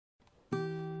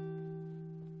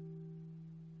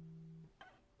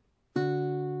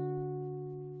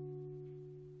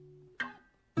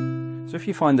So if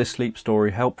you find this sleep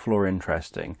story helpful or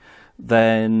interesting,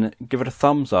 then give it a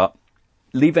thumbs up,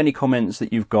 leave any comments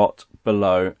that you've got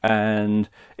below, and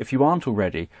if you aren't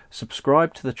already,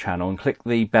 subscribe to the channel and click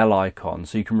the bell icon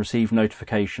so you can receive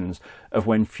notifications of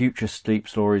when future sleep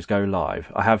stories go live.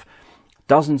 I have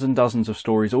dozens and dozens of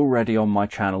stories already on my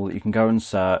channel that you can go and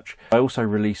search. I also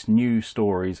release new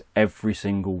stories every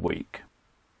single week.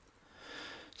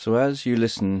 So as you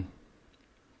listen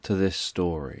to this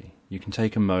story, you can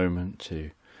take a moment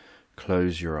to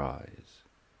close your eyes.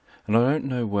 And I don't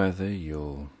know whether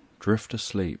you'll drift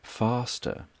asleep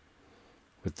faster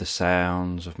with the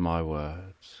sounds of my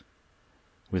words,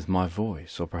 with my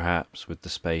voice, or perhaps with the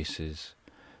spaces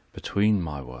between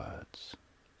my words.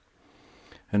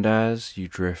 And as you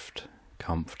drift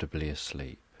comfortably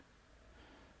asleep,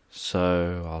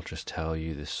 so I'll just tell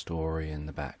you this story in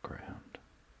the background.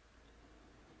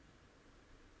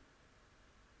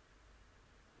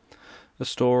 A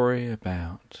story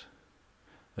about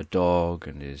a dog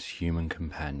and his human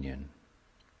companion.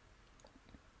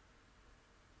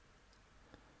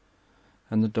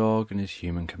 And the dog and his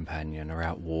human companion are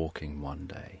out walking one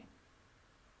day.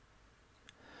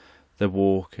 They're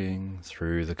walking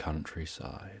through the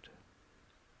countryside.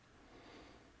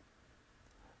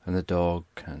 And the dog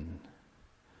can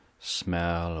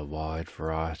smell a wide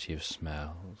variety of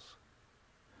smells,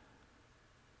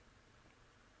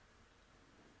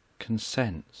 can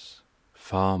sense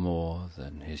far more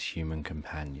than his human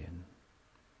companion,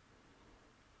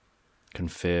 can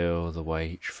feel the way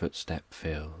each footstep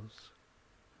feels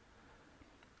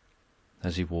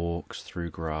as he walks through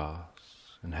grass,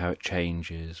 and how it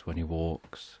changes when he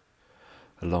walks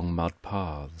along mud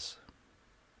paths,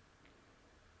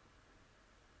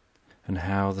 and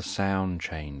how the sound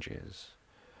changes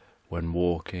when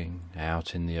walking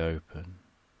out in the open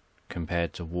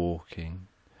compared to walking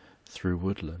through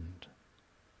woodland.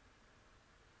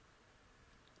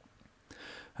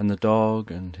 And the dog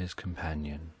and his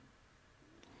companion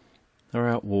are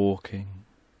out walking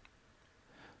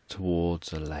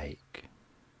towards a lake.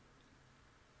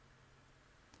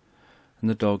 And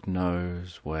the dog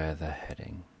knows where they're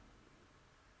heading,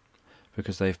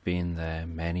 because they've been there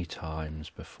many times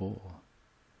before.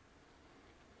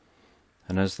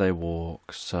 And as they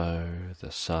walk, so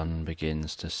the sun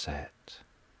begins to set.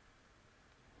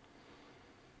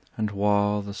 And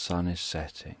while the sun is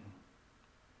setting,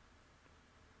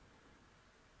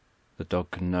 the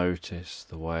dog can notice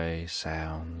the way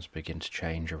sounds begin to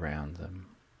change around them.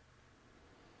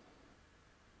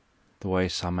 The way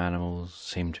some animals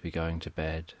seem to be going to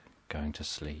bed, going to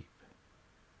sleep,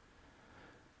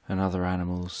 and other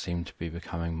animals seem to be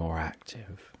becoming more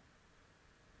active.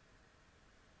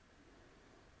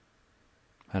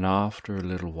 And after a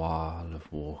little while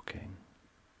of walking,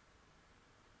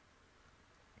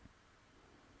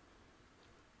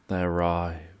 they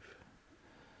arrive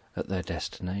at their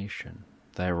destination.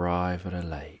 They arrive at a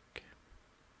lake.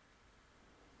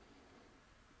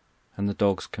 And the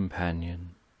dog's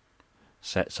companion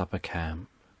sets up a camp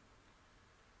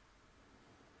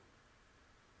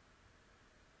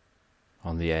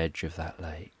on the edge of that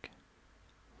lake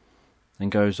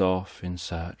and goes off in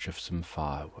search of some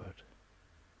firewood.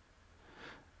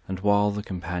 And while the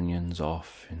companion's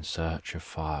off in search of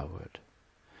firewood,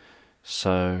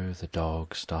 so the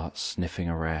dog starts sniffing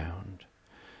around,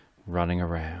 running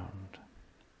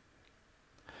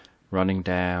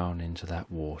down into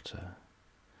that water,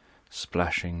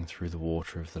 splashing through the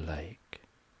water of the lake,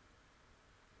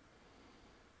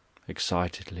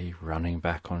 excitedly running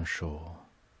back on shore.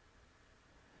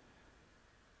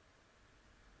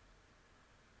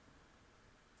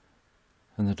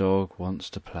 And the dog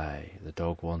wants to play, the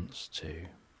dog wants to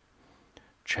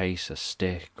chase a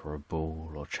stick or a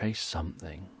ball or chase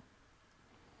something.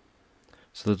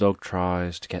 So the dog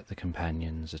tries to get the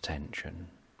companion's attention.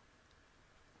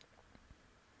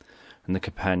 And the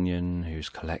companion, who's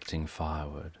collecting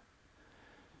firewood,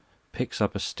 picks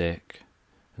up a stick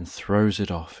and throws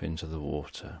it off into the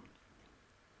water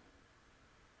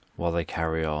while they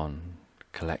carry on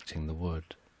collecting the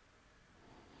wood.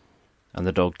 And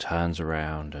the dog turns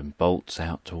around and bolts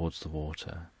out towards the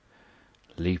water,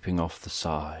 leaping off the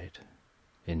side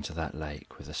into that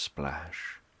lake with a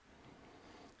splash,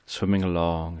 swimming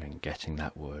along and getting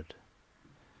that wood,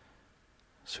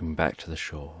 swimming back to the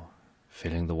shore,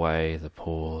 feeling the way the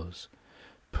paws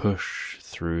push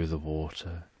through the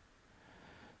water,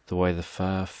 the way the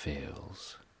fur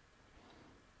feels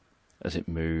as it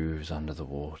moves under the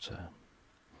water,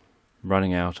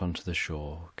 running out onto the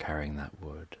shore carrying that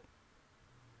wood,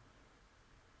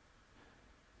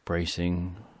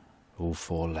 bracing all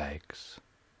four legs,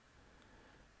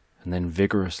 and then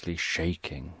vigorously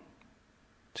shaking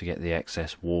to get the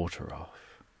excess water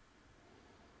off.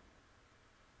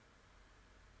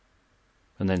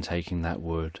 And then taking that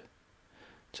wood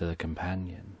to the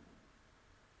companion.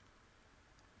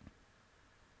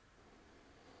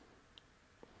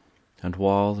 And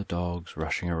while the dog's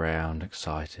rushing around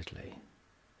excitedly,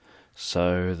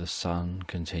 so the sun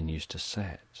continues to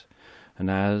set, and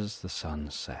as the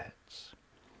sun sets,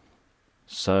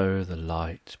 so the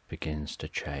light begins to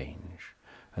change,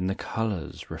 and the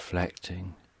colours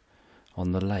reflecting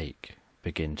on the lake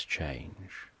begin to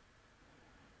change,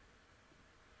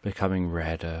 becoming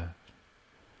redder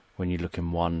when you look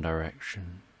in one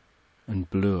direction, and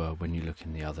bluer when you look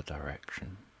in the other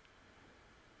direction.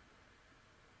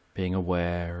 Being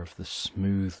aware of the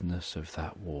smoothness of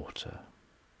that water.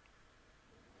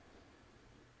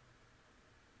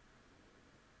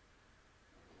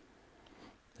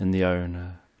 And the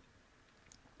owner,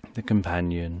 the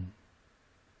companion,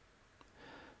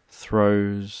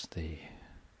 throws the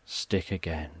stick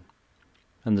again,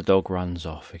 and the dog runs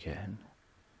off again,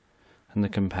 and the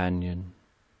companion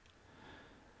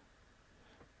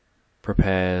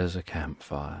prepares a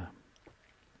campfire,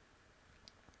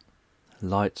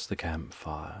 lights the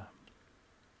campfire,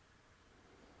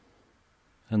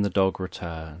 and the dog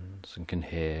returns and can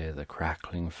hear the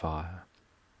crackling fire,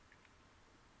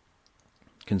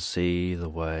 can see the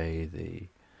way the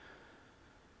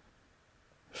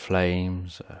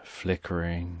flames are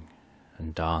flickering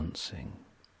and dancing,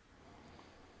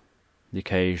 the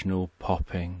occasional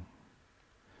popping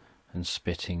and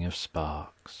spitting of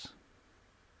sparks.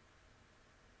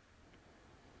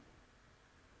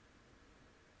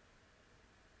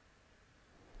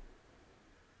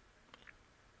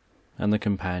 And the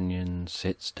companion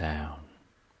sits down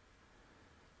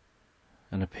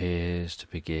and appears to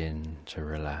begin to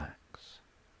relax.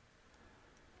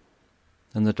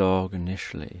 And the dog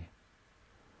initially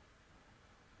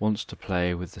wants to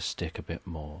play with the stick a bit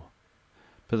more,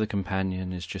 but the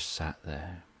companion is just sat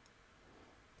there,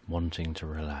 wanting to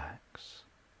relax.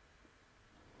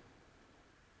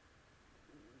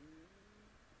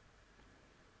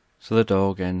 So the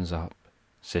dog ends up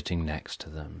sitting next to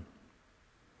them.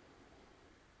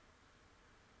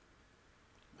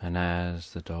 And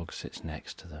as the dog sits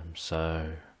next to them,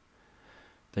 so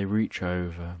they reach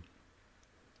over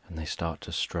and they start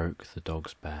to stroke the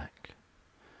dog's back,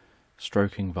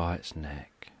 stroking by its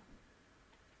neck.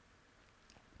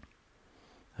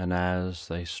 And as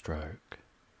they stroke,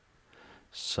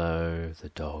 so the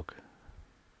dog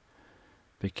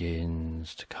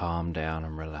begins to calm down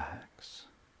and relax.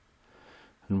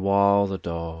 And while the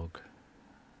dog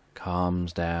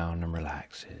calms down and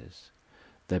relaxes,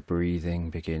 their breathing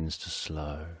begins to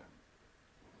slow.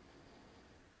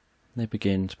 They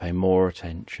begin to pay more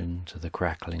attention to the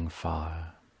crackling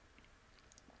fire,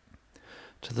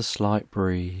 to the slight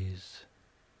breeze,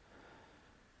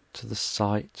 to the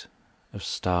sight of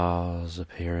stars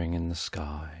appearing in the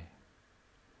sky,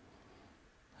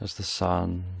 as the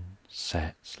sun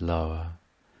sets lower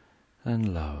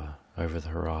and lower over the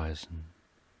horizon,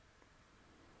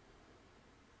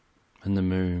 and the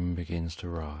moon begins to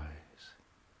rise.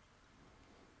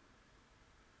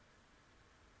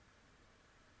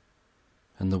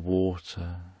 And the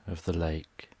water of the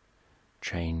lake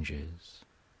changes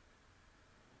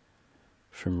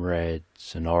from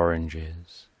reds and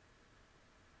oranges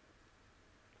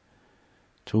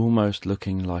to almost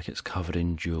looking like it's covered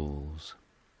in jewels,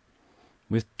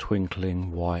 with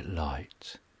twinkling white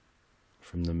light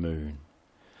from the moon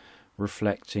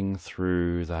reflecting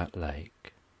through that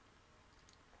lake.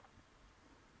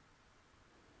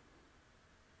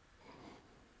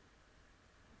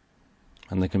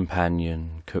 And the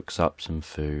companion cooks up some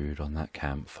food on that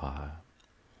campfire,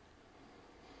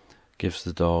 gives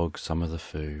the dog some of the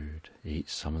food,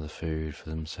 eats some of the food for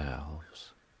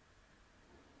themselves.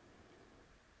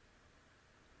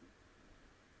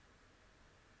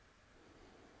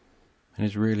 And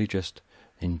is really just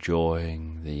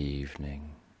enjoying the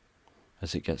evening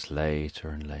as it gets later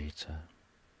and later.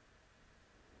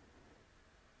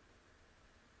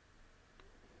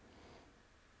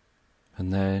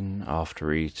 And then,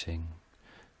 after eating,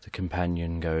 the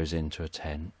companion goes into a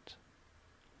tent,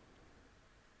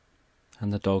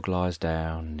 and the dog lies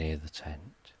down near the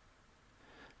tent,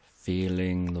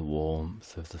 feeling the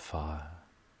warmth of the fire,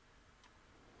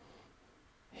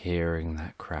 hearing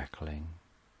that crackling,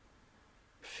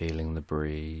 feeling the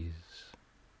breeze,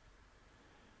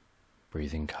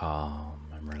 breathing calm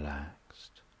and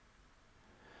relaxed,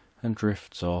 and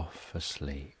drifts off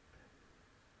asleep.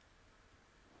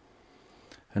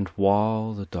 And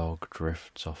while the dog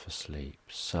drifts off asleep,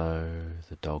 so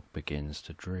the dog begins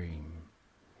to dream.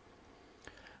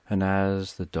 And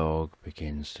as the dog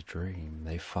begins to dream,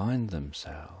 they find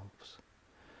themselves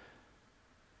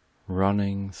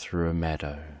running through a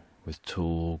meadow with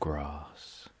tall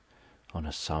grass on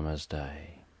a summer's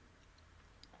day.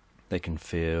 They can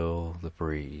feel the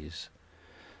breeze,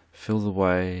 feel the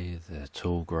way the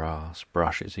tall grass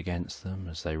brushes against them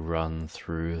as they run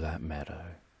through that meadow.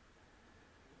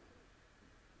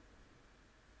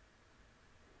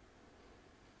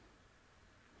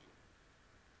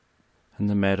 And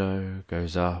the meadow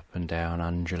goes up and down,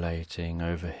 undulating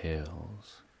over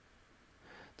hills.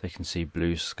 They can see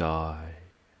blue sky,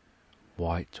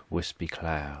 white wispy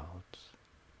clouds.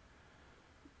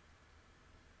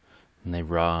 And they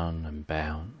run and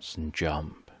bounce and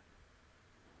jump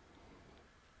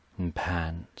and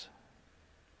pant.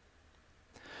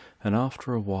 And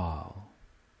after a while,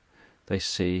 they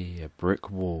see a brick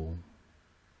wall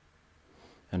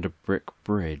and a brick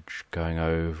bridge going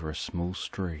over a small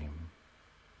stream.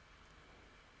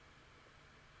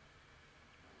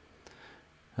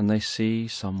 And they see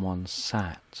someone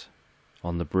sat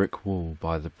on the brick wall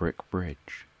by the brick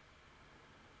bridge.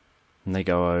 And they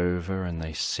go over and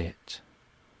they sit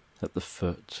at the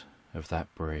foot of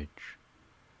that bridge.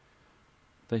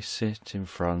 They sit in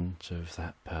front of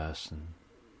that person.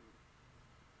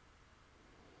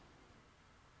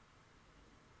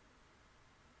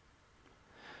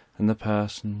 And the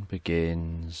person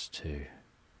begins to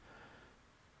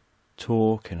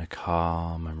talk in a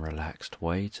calm and relaxed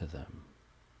way to them.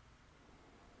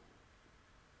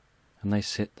 And they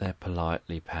sit there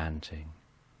politely panting,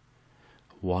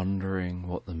 wondering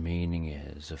what the meaning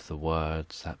is of the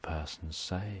words that person's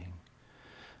saying,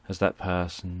 as that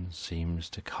person seems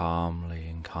to calmly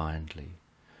and kindly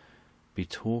be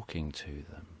talking to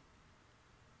them.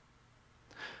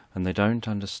 And they don't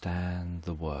understand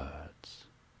the words,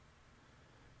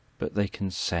 but they can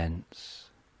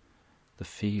sense the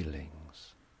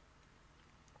feelings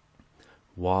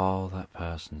while that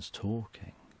person's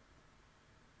talking.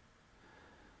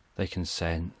 They can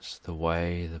sense the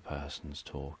way the person's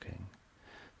talking.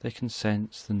 They can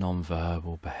sense the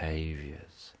non-verbal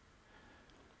behaviours.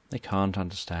 They can't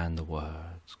understand the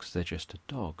words because they're just a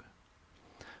dog,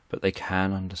 but they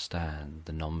can understand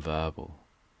the non-verbal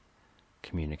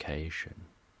communication,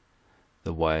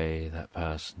 the way that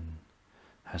person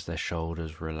has their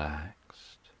shoulders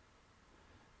relaxed,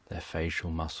 their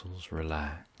facial muscles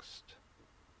relaxed,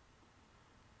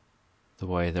 the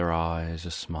way their eyes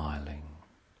are smiling,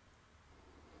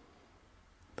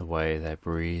 the way they're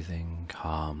breathing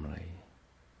calmly,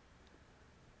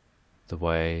 the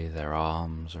way their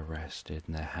arms are rested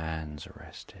and their hands are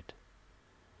rested.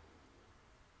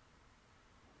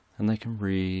 And they can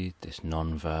read this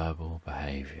non-verbal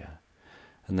behaviour,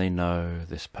 and they know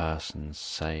this person's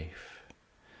safe,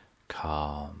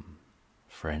 calm,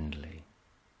 friendly.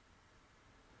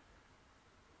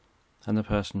 And the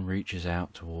person reaches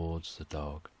out towards the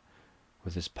dog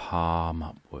with his palm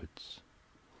upwards.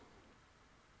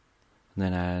 And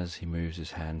then as he moves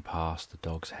his hand past the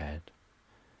dog's head,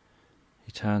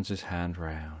 he turns his hand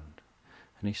round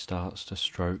and he starts to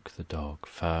stroke the dog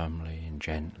firmly and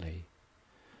gently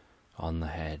on the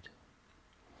head.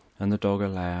 And the dog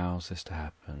allows this to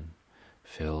happen,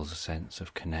 feels a sense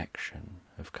of connection,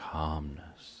 of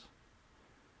calmness.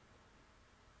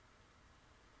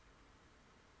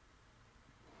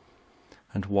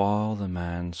 And while the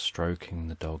man's stroking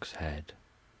the dog's head,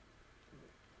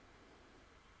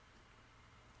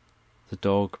 the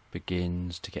dog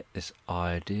begins to get this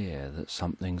idea that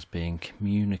something's being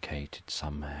communicated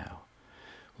somehow,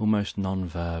 almost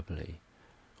non-verbally,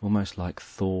 almost like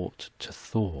thought to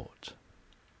thought,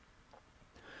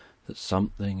 that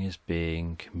something is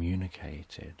being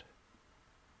communicated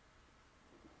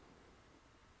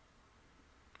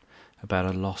about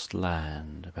a lost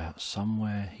land, about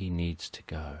somewhere he needs to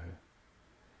go.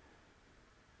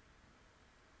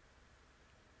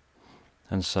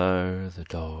 And so the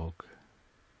dog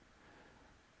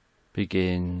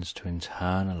begins to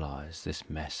internalize this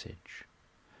message,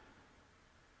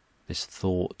 this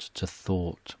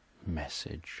thought-to-thought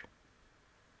message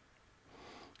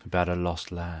about a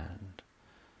lost land,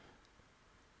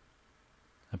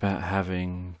 about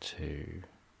having to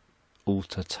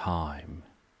alter time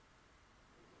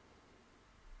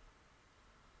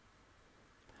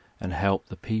and help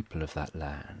the people of that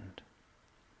land.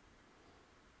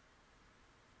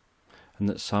 And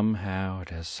that somehow it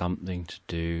has something to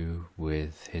do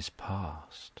with his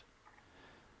past,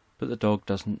 but the dog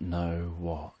doesn't know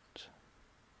what.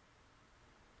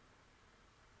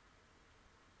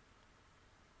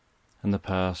 And the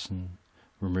person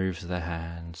removes their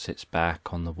hand, sits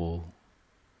back on the wall,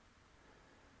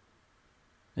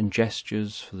 and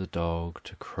gestures for the dog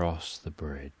to cross the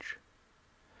bridge.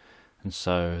 And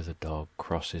so the dog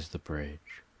crosses the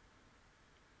bridge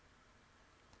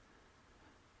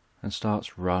and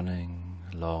starts running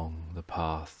along the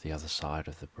path the other side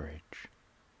of the bridge,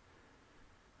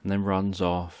 and then runs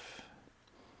off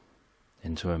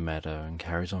into a meadow and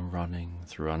carries on running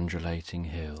through undulating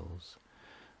hills,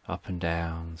 up and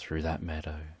down through that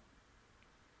meadow.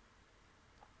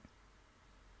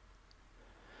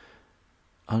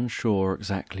 Unsure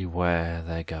exactly where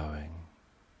they're going,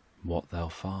 what they'll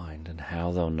find, and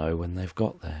how they'll know when they've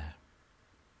got there.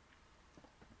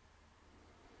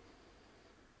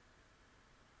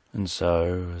 And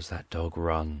so, as that dog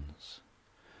runs,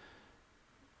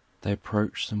 they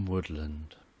approach some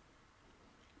woodland,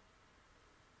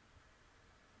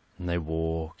 and they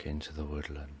walk into the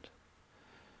woodland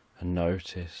and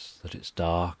notice that it's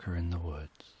darker in the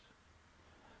woods,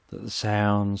 that the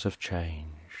sounds have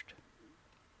changed.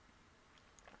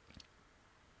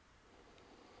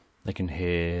 They can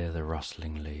hear the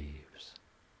rustling leaves.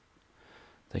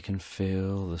 They can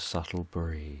feel the subtle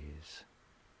breeze.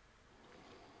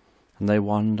 And they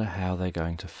wonder how they're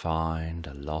going to find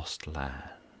a lost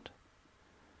land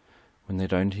when they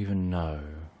don't even know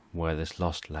where this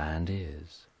lost land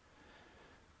is.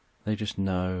 They just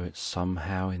know it's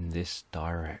somehow in this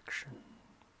direction.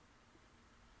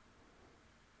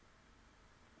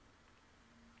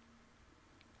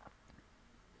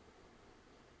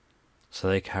 So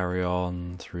they carry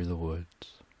on through the woods.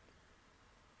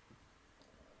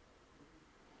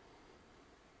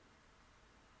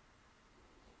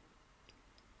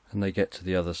 And they get to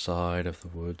the other side of the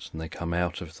woods, and they come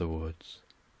out of the woods.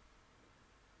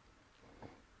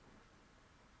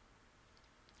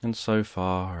 And so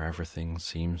far everything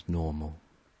seems normal.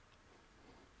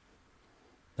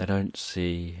 They don't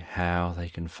see how they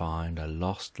can find a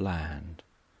lost land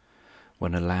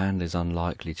when a land is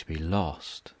unlikely to be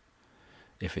lost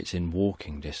if it's in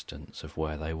walking distance of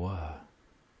where they were.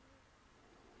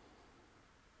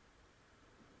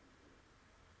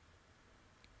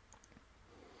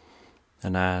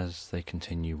 And as they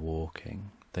continue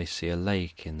walking, they see a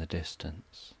lake in the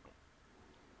distance.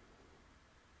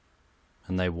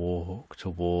 And they walk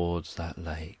towards that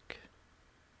lake,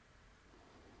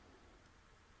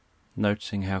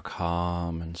 noticing how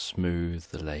calm and smooth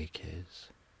the lake is,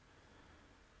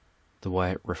 the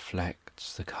way it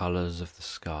reflects the colours of the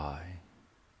sky.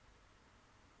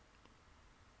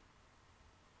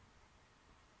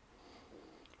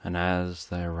 And as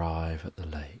they arrive at the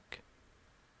lake,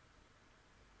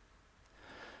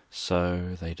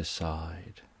 so they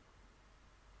decide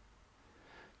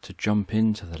to jump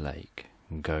into the lake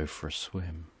and go for a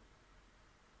swim.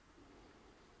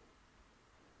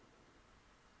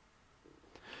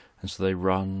 And so they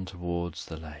run towards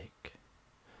the lake.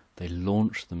 They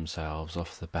launch themselves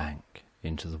off the bank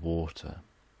into the water.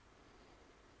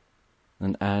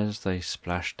 And as they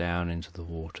splash down into the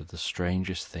water, the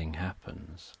strangest thing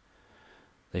happens.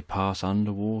 They pass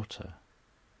underwater,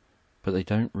 but they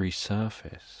don't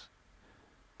resurface.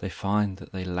 They find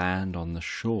that they land on the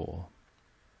shore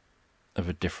of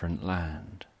a different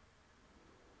land.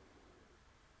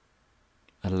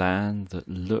 A land that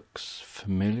looks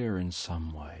familiar in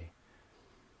some way,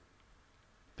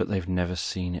 but they've never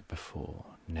seen it before,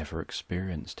 never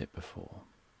experienced it before.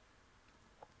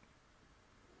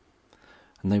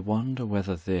 And they wonder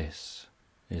whether this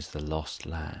is the lost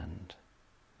land,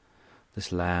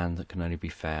 this land that can only be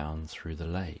found through the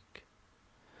lake.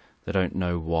 They don't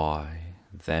know why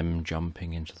them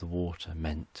jumping into the water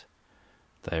meant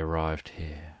they arrived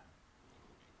here,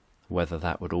 whether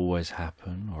that would always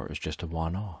happen or it was just a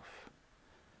one-off.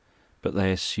 But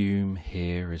they assume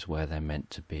here is where they're meant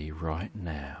to be right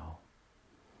now.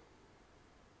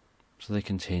 So they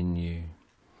continue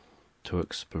to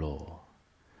explore,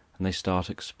 and they start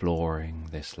exploring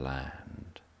this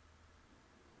land.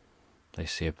 They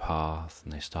see a path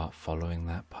and they start following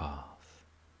that path.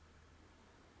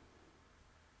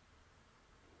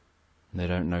 They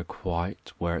don't know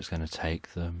quite where it's going to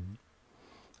take them,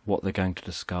 what they're going to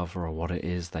discover, or what it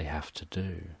is they have to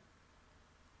do.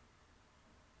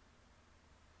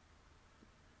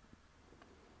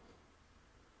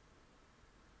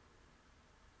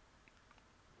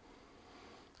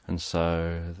 And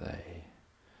so they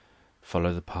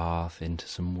follow the path into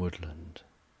some woodland.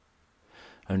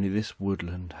 Only this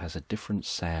woodland has a different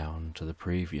sound to the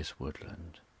previous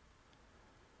woodland.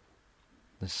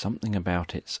 There's something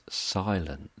about its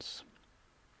silence,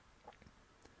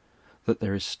 that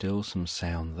there is still some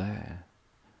sound there,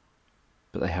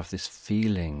 but they have this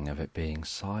feeling of it being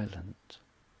silent.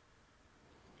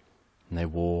 And they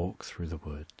walk through the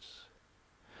woods,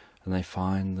 and they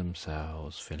find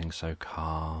themselves feeling so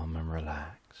calm and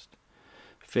relaxed,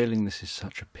 feeling this is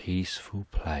such a peaceful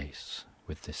place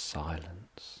with this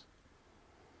silence,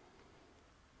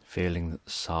 feeling that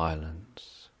the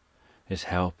silence is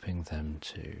helping them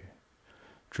to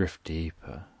drift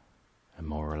deeper and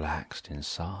more relaxed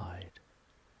inside,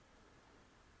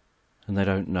 and they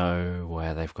don't know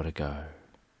where they've got to go,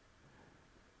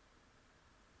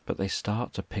 but they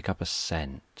start to pick up a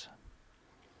scent.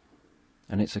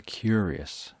 And it's a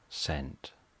curious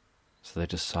scent, so they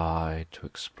decide to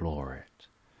explore it,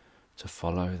 to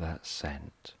follow that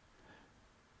scent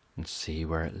and see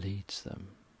where it leads them.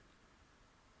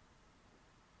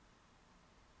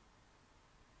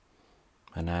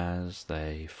 And as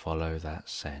they follow that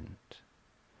scent,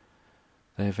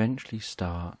 they eventually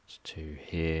start to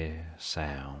hear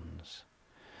sounds,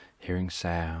 hearing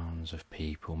sounds of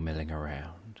people milling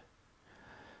around,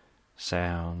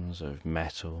 sounds of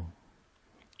metal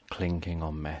clinking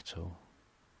on metal,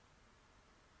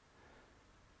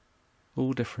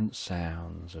 all different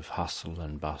sounds of hustle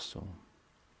and bustle.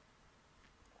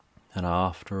 And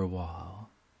after a while,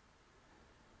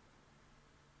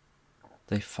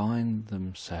 they find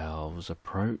themselves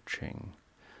approaching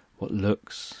what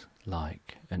looks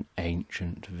like an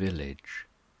ancient village.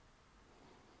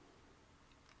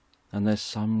 And there's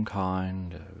some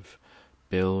kind of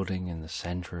building in the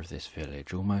centre of this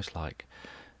village, almost like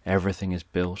everything is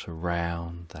built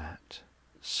around that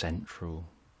central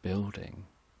building.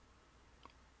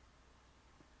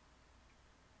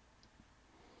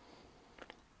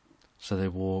 So they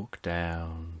walk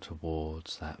down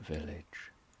towards that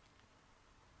village.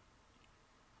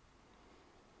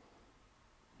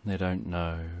 They don't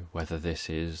know whether this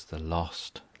is the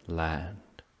lost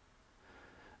land,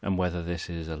 and whether this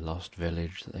is a lost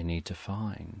village that they need to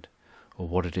find, or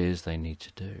what it is they need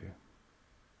to do.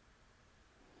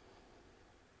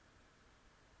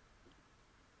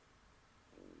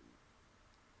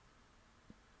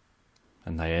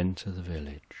 And they enter the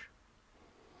village,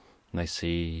 and they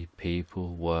see people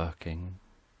working,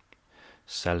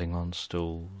 selling on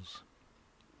stools,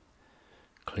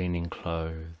 cleaning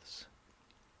clothes,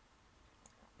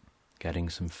 getting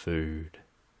some food.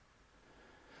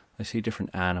 They see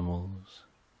different animals,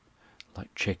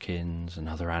 like chickens and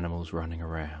other animals running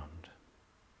around.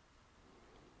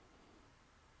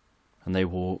 And they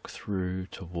walk through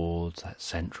towards that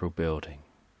central building.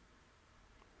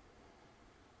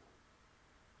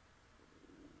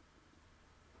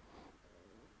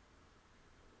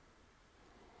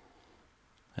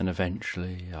 And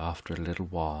eventually, after a little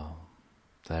while,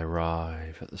 they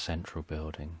arrive at the central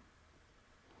building.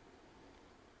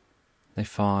 They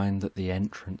find that the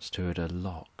entrance to it are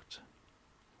locked.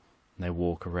 And they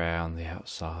walk around the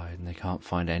outside and they can't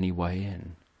find any way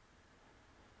in.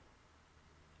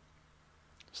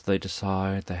 So they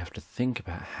decide they have to think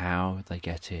about how they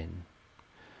get in.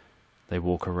 They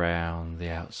walk around the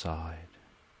outside.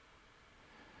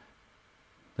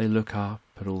 They look up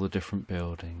at all the different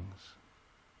buildings.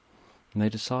 And they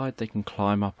decide they can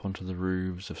climb up onto the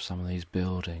roofs of some of these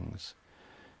buildings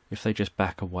if they just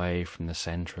back away from the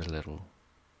centre a little.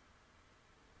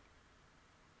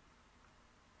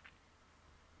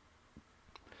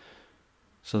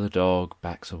 So the dog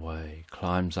backs away,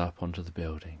 climbs up onto the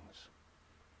buildings,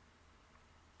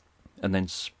 and then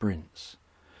sprints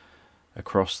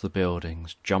across the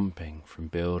buildings, jumping from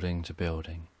building to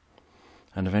building,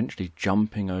 and eventually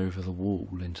jumping over the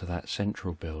wall into that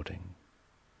central building.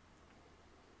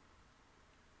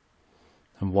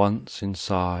 And once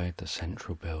inside the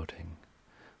central building,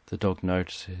 the dog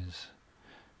notices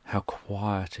how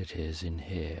quiet it is in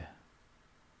here.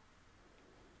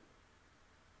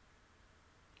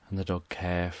 And the dog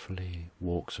carefully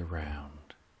walks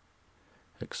around,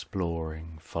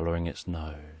 exploring, following its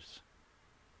nose.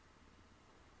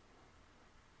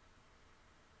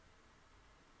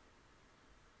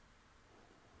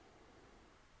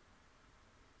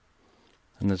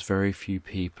 And there's very few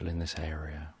people in this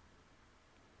area.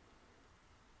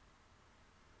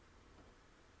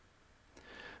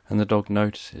 And the dog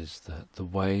notices that the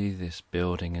way this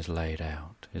building is laid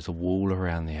out is a wall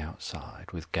around the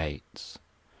outside with gates.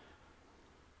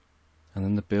 And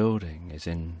then the building is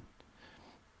in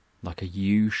like a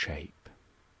U shape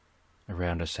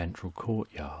around a central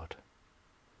courtyard.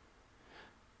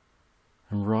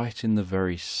 And right in the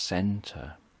very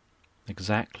centre,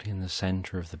 exactly in the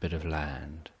centre of the bit of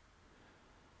land,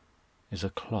 is a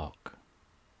clock.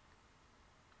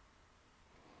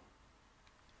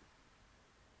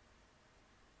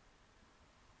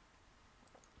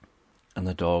 And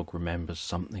the dog remembers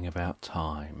something about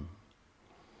time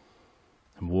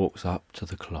and walks up to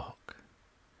the clock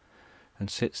and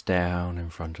sits down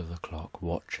in front of the clock,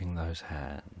 watching those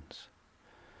hands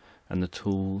and the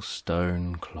tall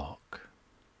stone clock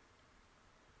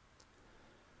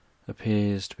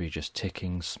appears to be just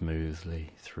ticking smoothly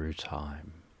through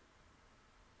time.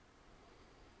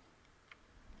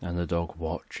 And the dog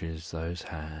watches those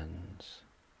hands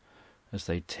as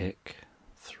they tick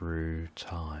through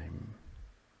time.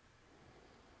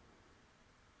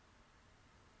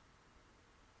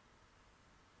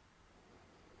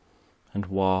 And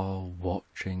while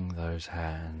watching those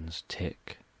hands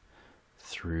tick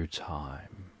through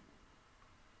time,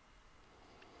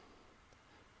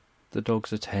 the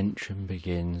dog's attention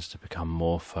begins to become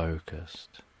more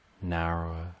focused,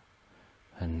 narrower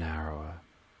and narrower,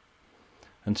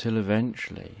 until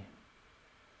eventually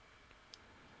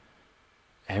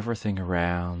everything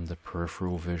around the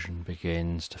peripheral vision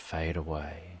begins to fade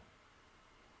away.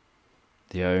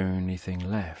 The only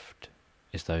thing left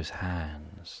is those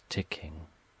hands ticking.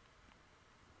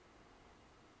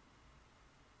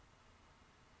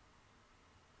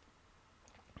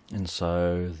 And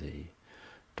so the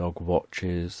dog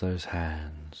watches those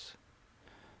hands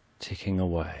ticking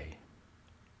away,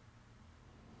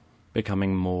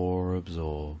 becoming more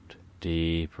absorbed,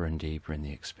 deeper and deeper in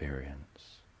the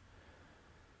experience.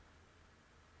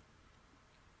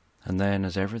 And then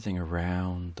as everything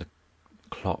around the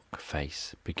clock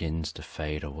face begins to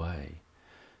fade away,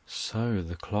 so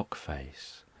the clock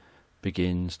face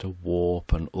begins to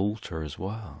warp and alter as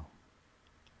well.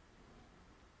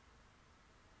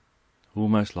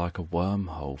 Almost like a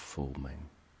wormhole forming.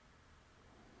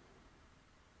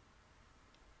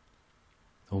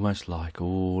 Almost like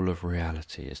all of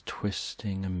reality is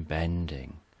twisting and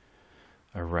bending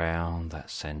around that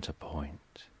center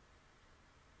point.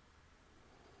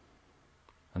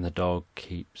 And the dog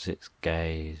keeps its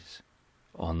gaze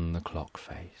on the clock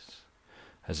face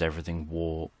as everything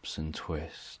warps and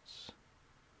twists,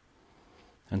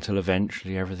 until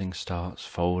eventually everything starts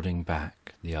folding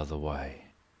back the other way.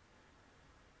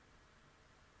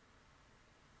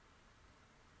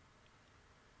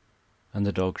 And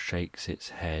the dog shakes its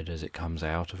head as it comes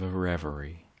out of a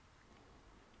reverie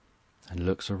and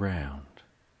looks around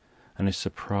and is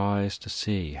surprised to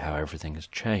see how everything has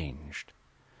changed,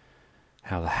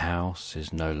 how the house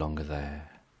is no longer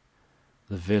there,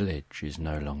 the village is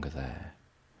no longer there.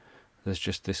 There's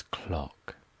just this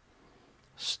clock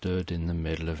stood in the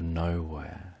middle of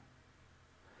nowhere.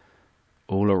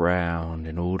 All around,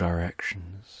 in all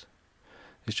directions,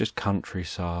 is just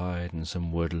countryside and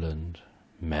some woodland,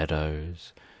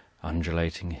 meadows,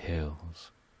 undulating hills,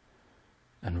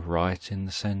 and right in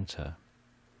the centre,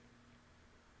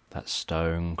 that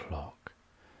stone clock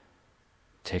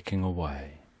ticking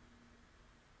away.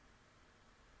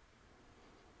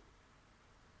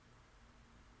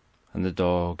 And the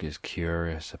dog is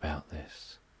curious about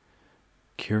this,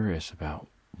 curious about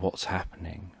what's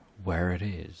happening, where it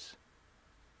is,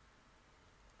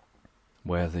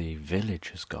 where the village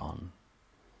has gone.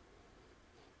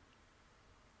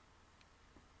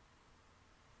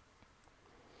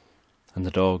 And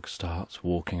the dog starts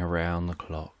walking around the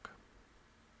clock,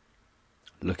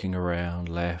 looking around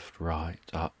left, right,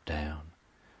 up, down,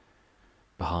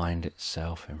 behind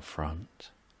itself, in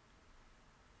front.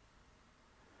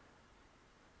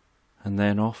 And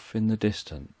then off in the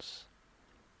distance,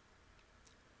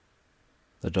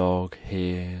 the dog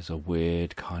hears a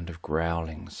weird kind of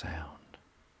growling sound.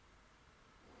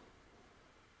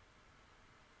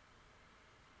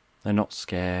 They're not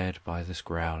scared by this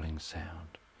growling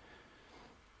sound,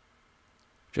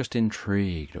 just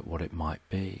intrigued at what it might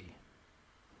be.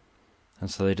 And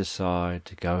so they decide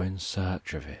to go in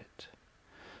search of it,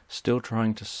 still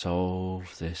trying to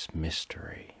solve this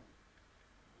mystery.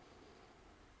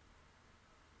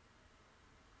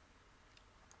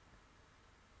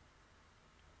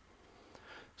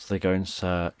 So they go in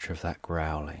search of that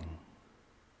growling.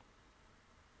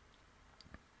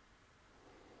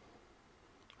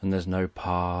 And there's no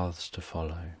paths to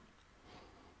follow.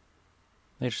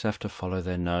 They just have to follow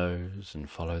their nose and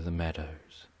follow the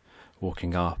meadows,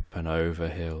 walking up and over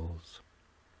hills,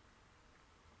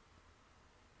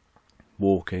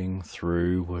 walking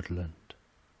through woodland,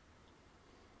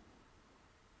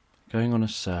 going on a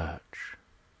search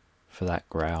for that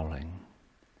growling.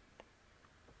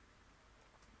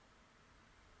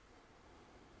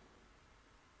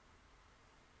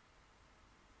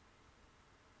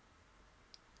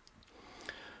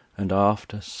 And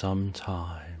after some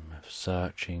time of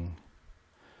searching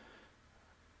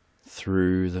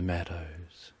through the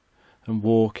meadows and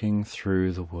walking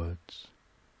through the woods,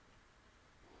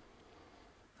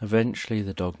 eventually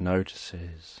the dog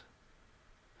notices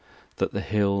that the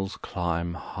hills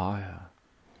climb higher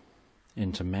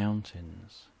into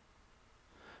mountains.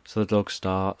 So the dog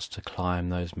starts to climb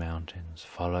those mountains,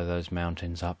 follow those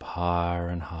mountains up higher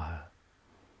and higher.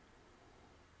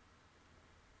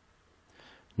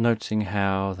 Noticing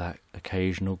how that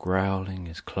occasional growling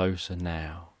is closer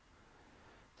now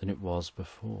than it was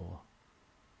before.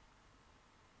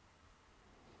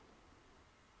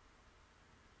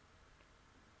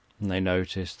 And they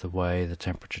notice the way the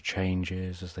temperature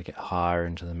changes as they get higher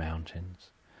into the mountains.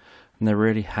 And they're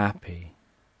really happy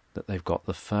that they've got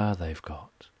the fur they've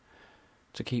got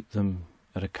to keep them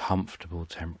at a comfortable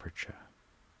temperature.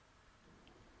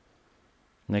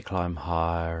 And they climb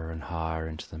higher and higher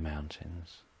into the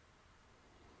mountains.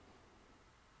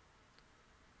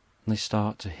 And they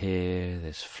start to hear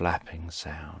this flapping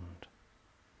sound.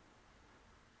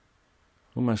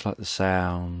 Almost like the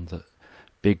sound that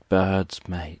big birds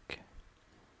make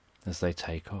as they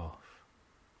take off.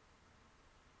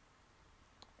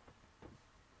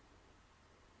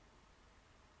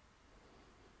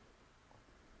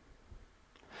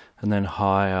 And then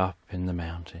high up in the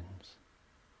mountains,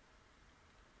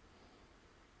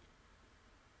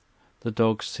 the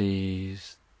dog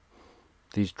sees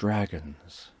these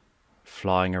dragons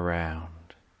flying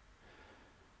around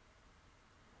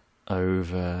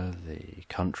over the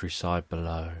countryside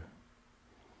below.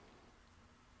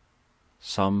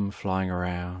 Some flying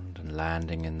around and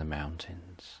landing in the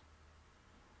mountains.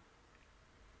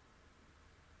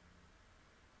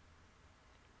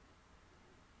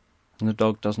 And the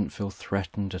dog doesn't feel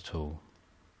threatened at all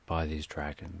by these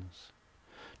dragons.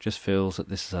 Just feels that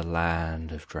this is a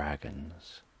land of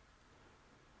dragons.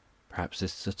 Perhaps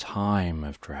this is a time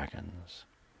of dragons.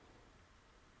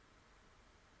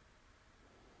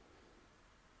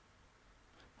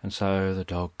 And so the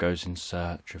dog goes in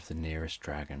search of the nearest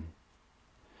dragon,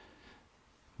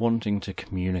 wanting to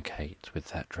communicate with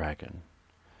that dragon,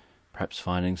 perhaps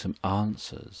finding some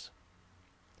answers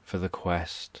for the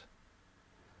quest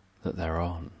that they're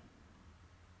on.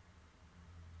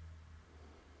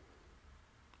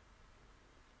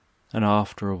 And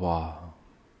after a while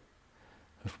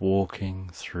of walking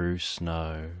through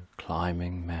snow,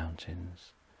 climbing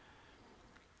mountains,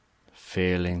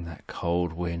 feeling that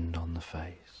cold wind on the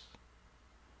face,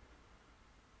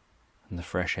 and the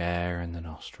fresh air in the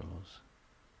nostrils,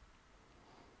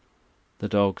 the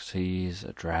dog sees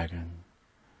a dragon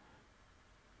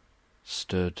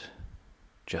stood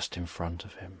just in front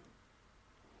of him.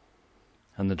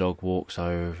 And the dog walks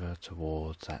over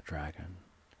towards that dragon.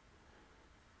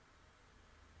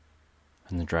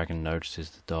 And the dragon notices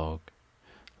the dog,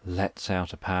 lets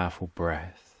out a powerful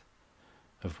breath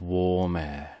of warm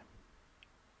air,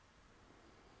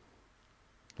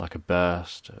 like a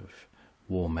burst of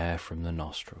warm air from the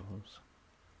nostrils.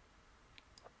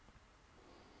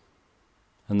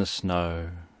 And the snow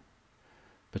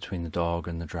between the dog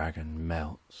and the dragon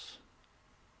melts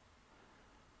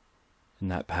in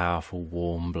that powerful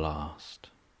warm blast,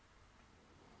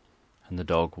 and the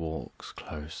dog walks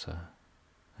closer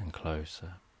and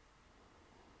closer.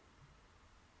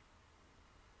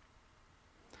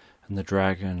 And the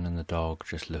dragon and the dog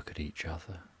just look at each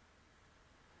other.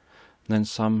 And then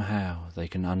somehow they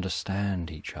can understand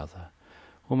each other,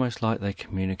 almost like they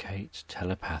communicate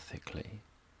telepathically.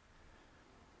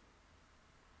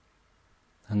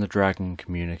 And the dragon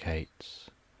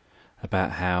communicates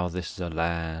about how this is a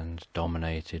land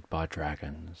dominated by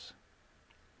dragons,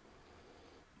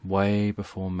 way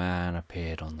before man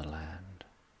appeared on the land,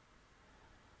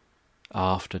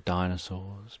 after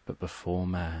dinosaurs but before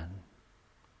man.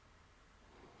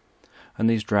 And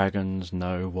these dragons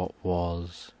know what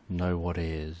was, know what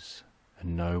is,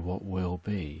 and know what will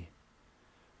be.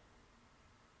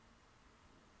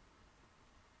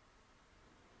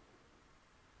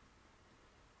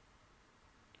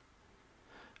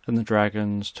 And the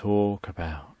dragons talk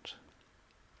about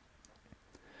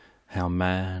how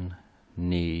man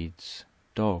needs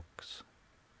dogs.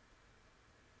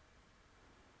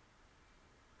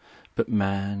 But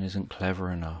man isn't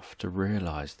clever enough to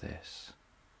realize this.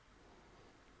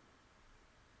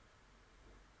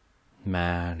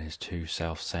 Man is too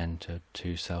self-centered,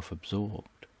 too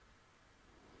self-absorbed,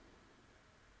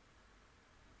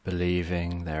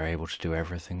 believing they're able to do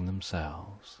everything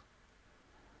themselves.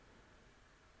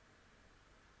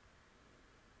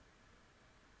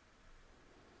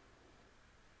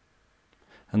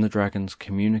 And the dragons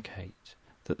communicate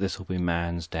that this will be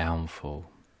man's downfall.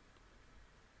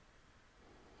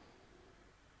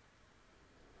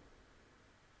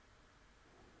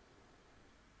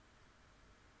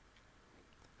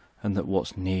 And that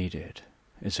what's needed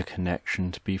is a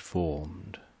connection to be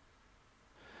formed.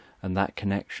 And that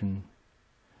connection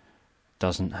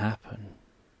doesn't happen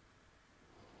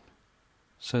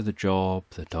So the job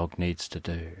the dog needs to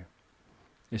do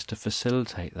is to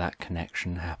facilitate that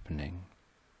connection happening,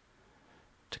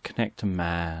 to connect a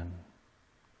man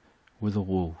with a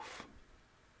wolf,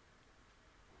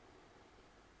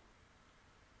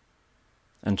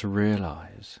 and to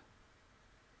realize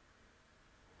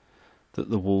that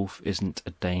the wolf isn't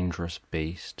a dangerous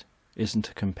beast, isn't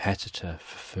a competitor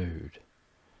for food,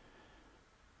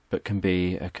 but can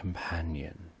be a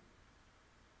companion.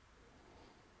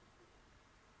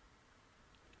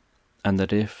 And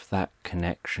that if that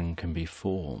connection can be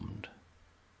formed,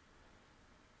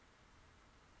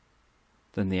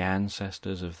 then the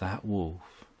ancestors of that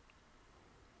wolf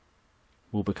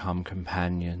will become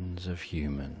companions of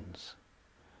humans.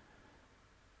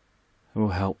 It will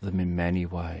help them in many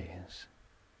ways.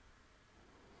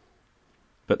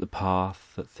 But the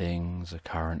path that things are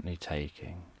currently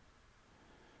taking,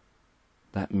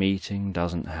 that meeting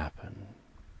doesn't happen.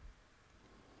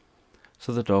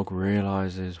 So the dog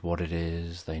realizes what it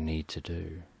is they need to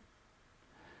do.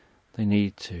 They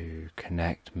need to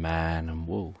connect man and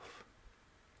wolf.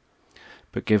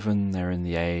 But given they're in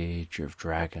the age of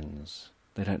dragons,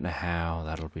 they don't know how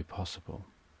that'll be possible.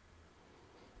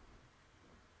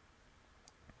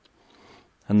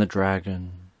 And the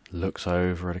dragon looks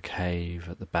over at a cave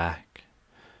at the back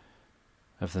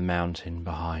of the mountain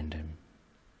behind him.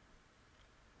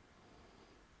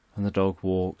 And the dog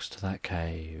walks to that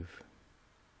cave,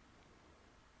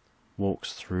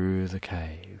 walks through the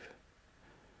cave,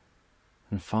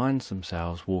 and finds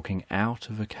themselves walking out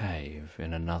of a cave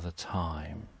in another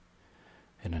time,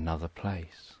 in another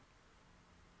place.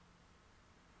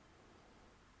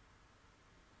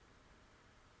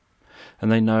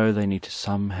 And they know they need to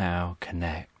somehow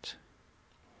connect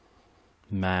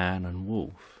man and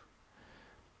wolf.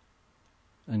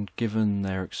 And given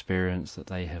their experience that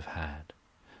they have had,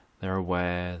 they're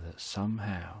aware that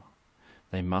somehow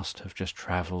they must have just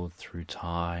travelled through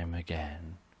time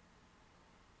again.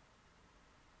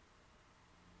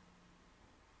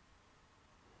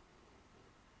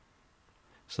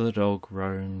 So the dog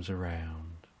roams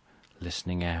around,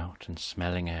 listening out and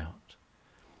smelling out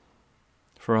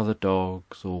for other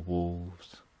dogs or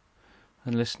wolves,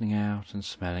 and listening out and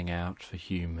smelling out for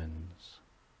humans.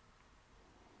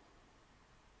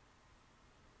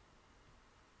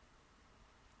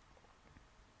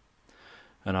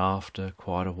 And after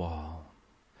quite a while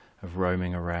of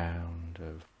roaming around,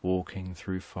 of walking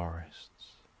through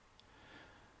forests,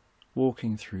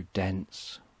 walking through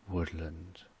dense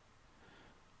woodland,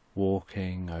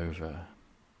 walking over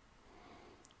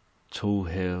tall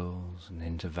hills and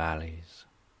into valleys,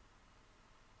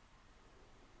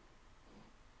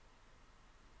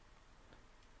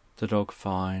 the dog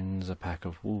finds a pack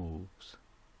of wolves.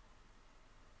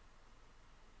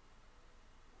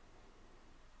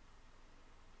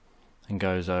 And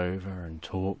goes over and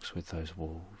talks with those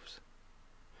wolves,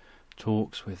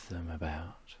 talks with them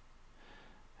about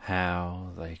how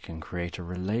they can create a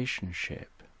relationship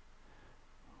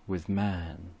with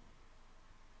man.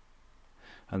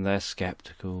 And they're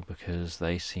skeptical because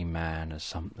they see man as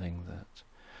something that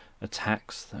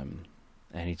attacks them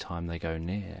anytime they go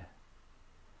near.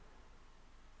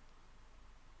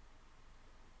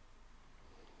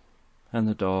 And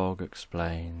the dog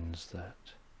explains that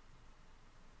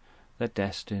they're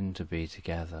destined to be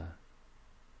together.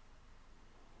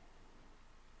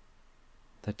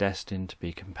 They're destined to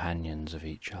be companions of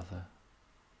each other.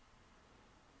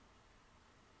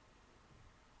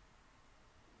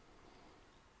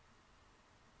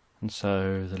 And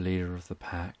so the leader of the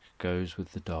pack goes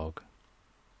with the dog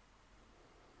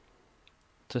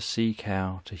to seek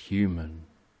out a human,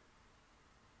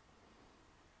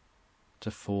 to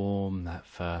form that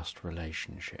first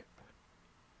relationship.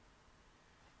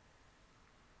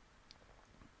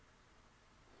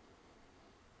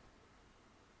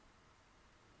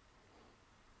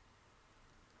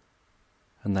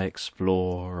 And they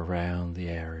explore around the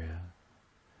area.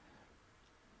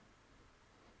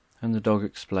 And the dog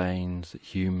explains that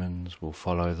humans will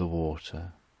follow the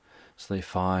water, so they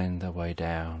find their way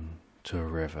down to a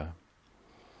river.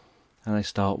 And they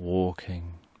start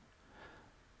walking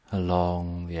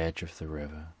along the edge of the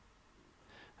river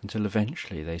until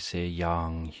eventually they see a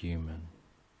young human.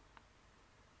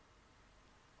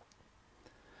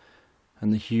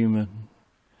 And the human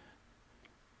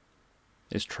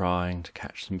is trying to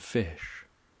catch some fish.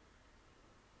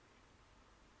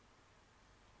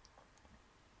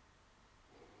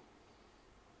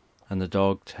 And the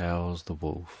dog tells the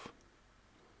wolf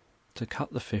to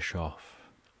cut the fish off,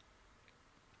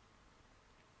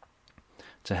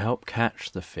 to help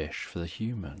catch the fish for the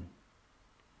human.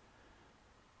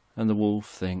 And the wolf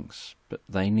thinks, but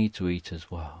they need to eat as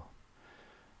well.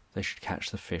 They should catch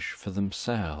the fish for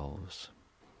themselves.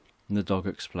 And the dog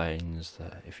explains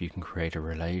that if you can create a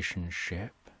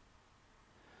relationship,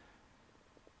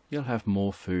 you'll have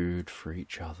more food for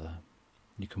each other.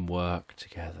 You can work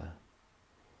together.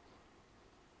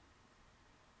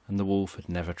 And the wolf had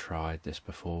never tried this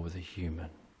before with a human.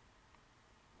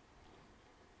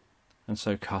 And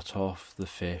so cut off the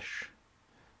fish,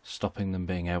 stopping them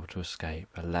being able to escape,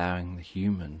 allowing the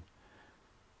human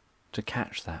to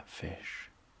catch that fish.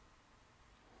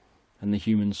 And the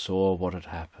human saw what had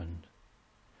happened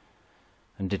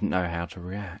and didn't know how to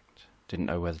react, didn't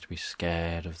know whether to be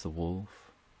scared of the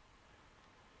wolf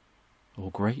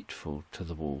or grateful to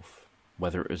the wolf,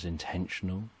 whether it was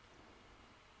intentional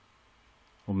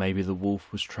or maybe the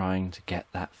wolf was trying to get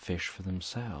that fish for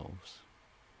themselves.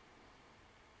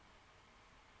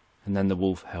 And then the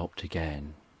wolf helped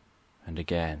again and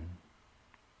again.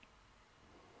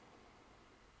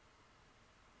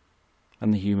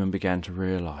 And the human began to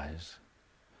realize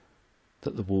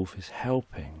that the wolf is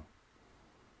helping.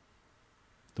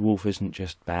 The wolf isn't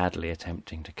just badly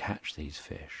attempting to catch these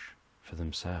fish for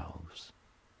themselves.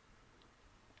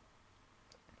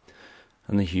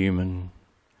 And the human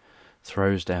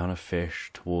throws down a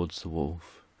fish towards the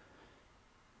wolf,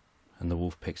 and the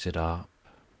wolf picks it up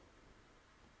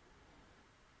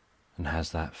and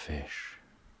has that fish.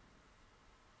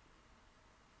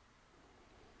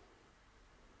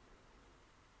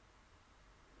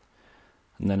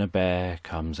 And then a bear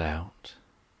comes out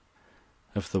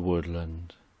of the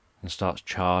woodland and starts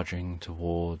charging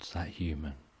towards that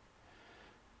human.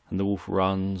 And the wolf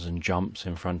runs and jumps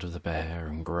in front of the bear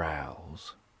and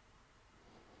growls.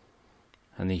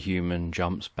 And the human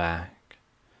jumps back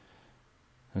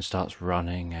and starts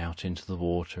running out into the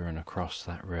water and across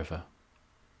that river.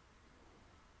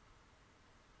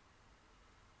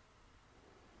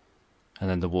 And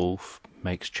then the wolf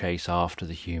makes chase after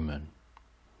the human.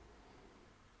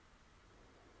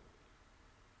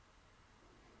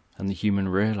 And the human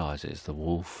realizes the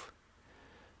wolf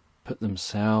put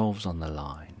themselves on the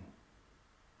line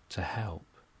to help.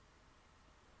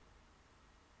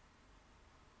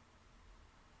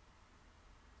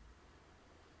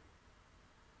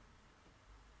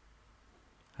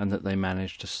 And that they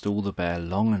managed to stall the bear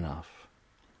long enough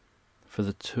for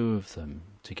the two of them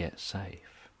to get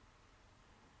safe.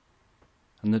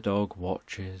 And the dog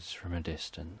watches from a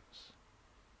distance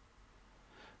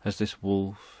as this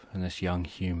wolf and this young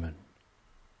human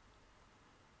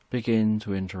begin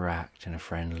to interact in a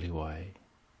friendly way.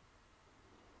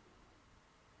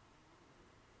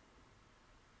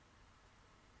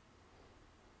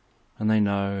 And they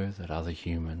know that other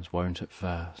humans won't at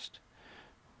first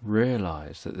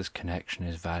realize that this connection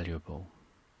is valuable.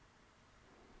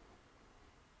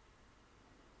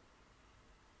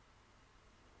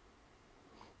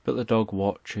 But the dog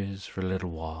watches for a little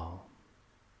while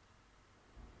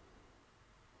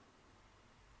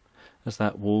as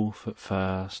that wolf at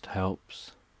first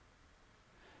helps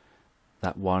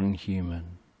that one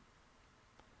human,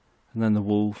 and then the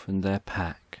wolf and their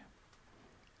pack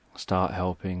start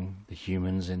helping the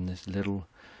humans in this little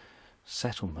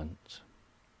settlement.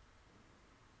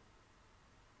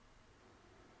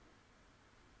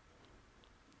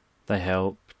 They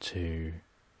help to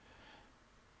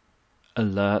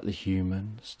alert the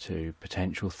humans to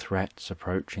potential threats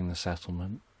approaching the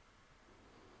settlement,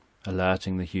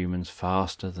 alerting the humans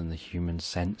faster than the human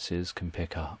senses can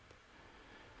pick up,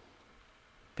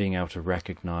 being able to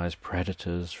recognize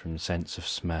predators from sense of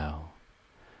smell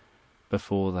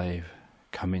before they've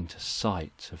come into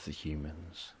sight of the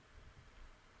humans.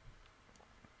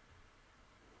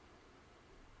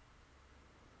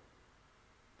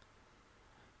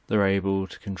 They're able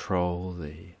to control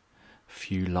the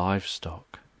few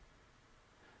livestock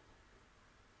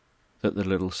that the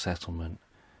little settlement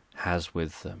has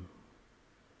with them.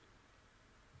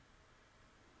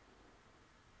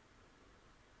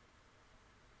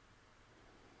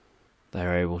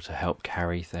 They're able to help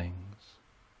carry things.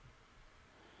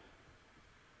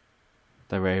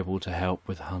 They're able to help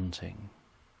with hunting.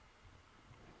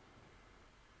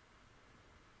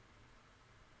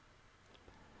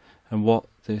 And what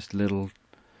this little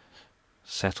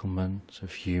settlement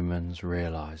of humans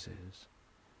realizes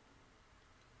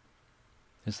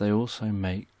is they also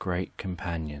make great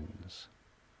companions.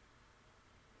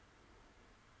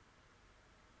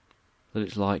 That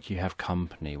it's like you have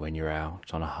company when you're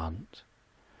out on a hunt.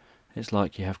 It's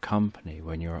like you have company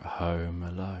when you're at home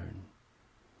alone.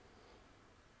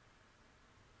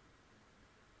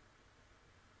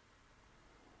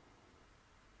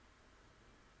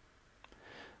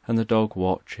 And the dog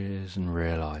watches and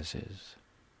realizes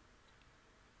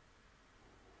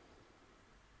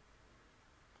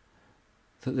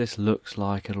that this looks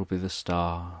like it'll be the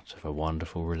start of a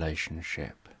wonderful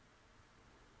relationship.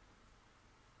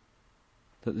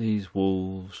 That these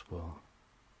wolves will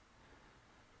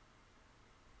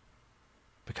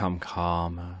become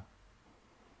calmer,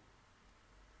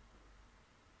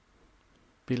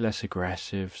 be less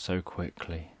aggressive so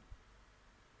quickly,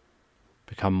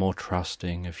 become more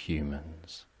trusting of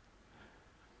humans.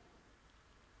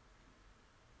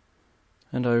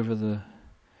 And over the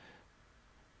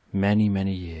many,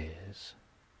 many years,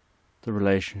 the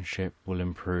relationship will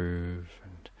improve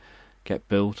and get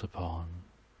built upon.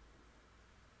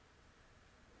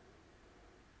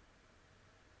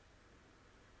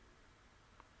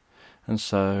 And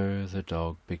so the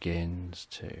dog begins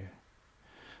to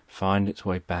find its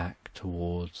way back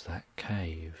towards that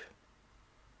cave,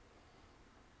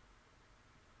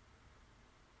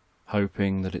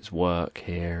 hoping that its work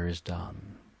here is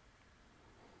done.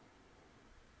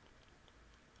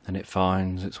 And it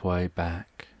finds its way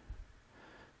back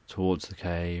towards the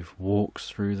cave, walks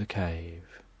through the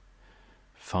cave,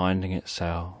 finding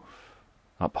itself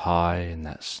up high in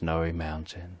that snowy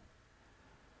mountain,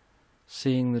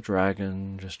 seeing the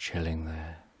dragon just chilling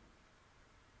there.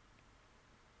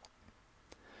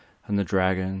 And the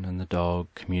dragon and the dog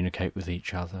communicate with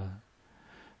each other,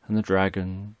 and the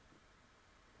dragon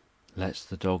lets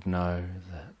the dog know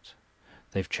that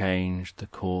they've changed the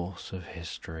course of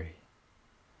history,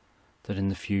 that in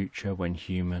the future when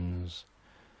humans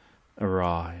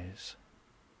arise,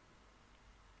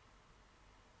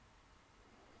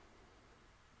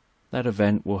 that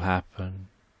event will happen.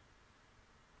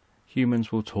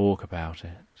 Humans will talk about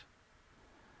it,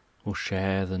 will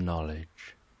share the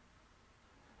knowledge,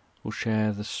 will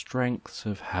share the strengths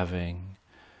of having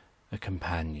a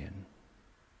companion.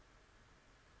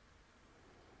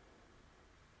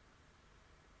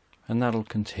 And that'll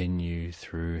continue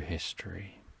through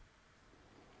history.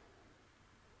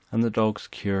 And the dog's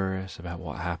curious about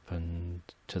what happened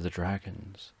to the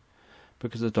dragons,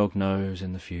 because the dog knows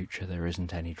in the future there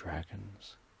isn't any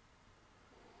dragons.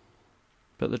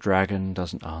 But the dragon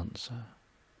doesn't answer.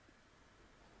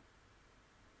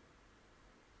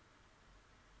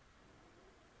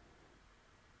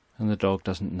 And the dog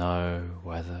doesn't know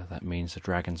whether that means the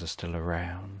dragons are still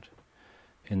around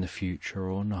in the future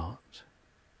or not.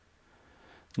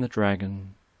 And the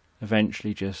dragon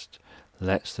eventually just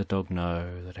lets the dog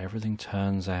know that everything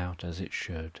turns out as it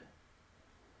should.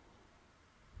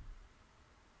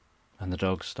 And the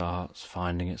dog starts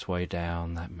finding its way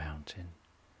down that mountain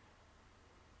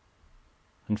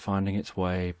and finding its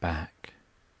way back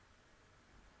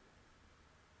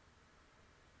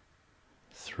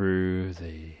through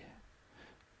the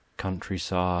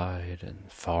countryside and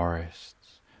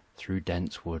forests, through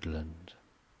dense woodland.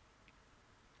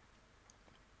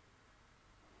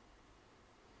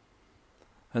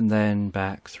 And then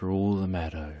back through all the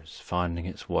meadows, finding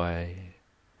its way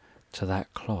to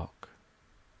that clock.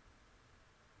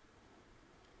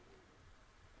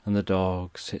 And the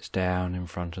dog sits down in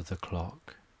front of the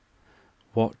clock,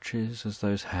 watches as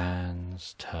those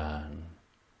hands turn,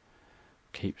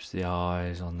 keeps the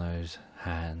eyes on those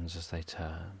hands as they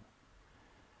turn,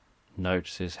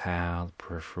 notices how the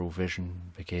peripheral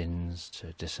vision begins to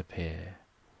disappear.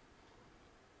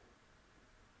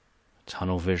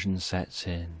 Tunnel vision sets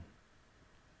in,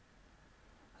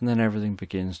 and then everything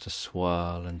begins to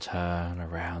swirl and turn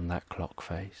around that clock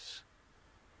face,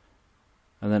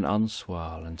 and then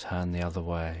unswirl and turn the other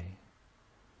way.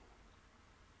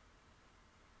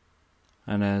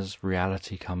 And as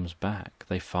reality comes back,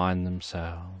 they find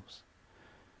themselves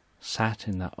sat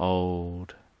in that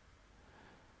old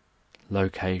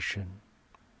location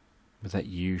with that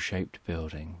U-shaped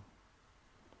building.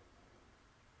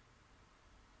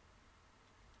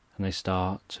 And they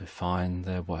start to find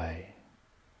their way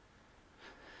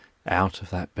out of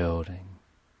that building,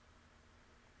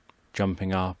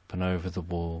 jumping up and over the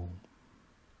wall,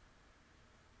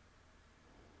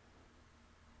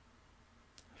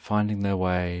 finding their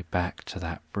way back to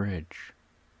that bridge,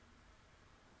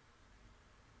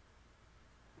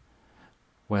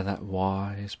 where that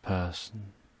wise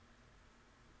person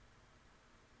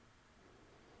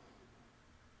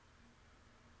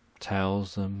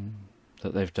tells them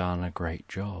that they've done a great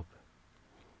job.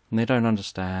 And they don't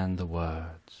understand the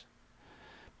words,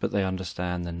 but they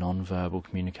understand the non-verbal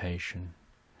communication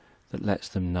that lets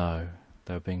them know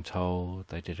they're being told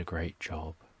they did a great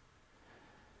job,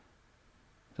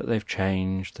 that they've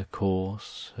changed the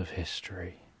course of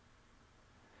history.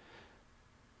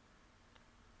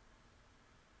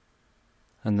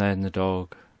 And then the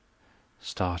dog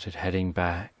started heading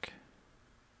back,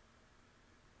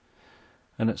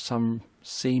 and at some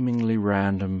seemingly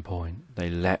random point they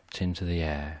leapt into the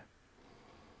air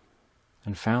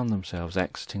and found themselves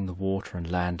exiting the water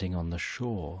and landing on the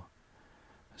shore,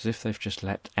 as if they've just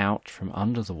leapt out from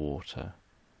under the water,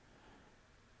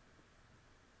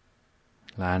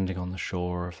 landing on the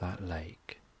shore of that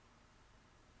lake.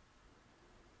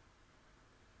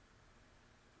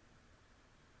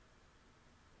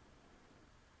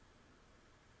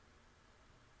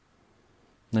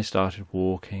 They started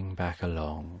walking back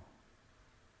along.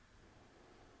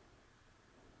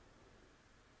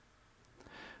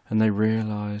 And they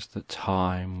realised that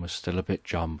time was still a bit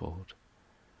jumbled,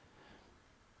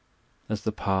 as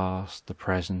the past, the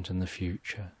present and the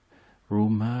future were all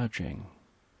merging,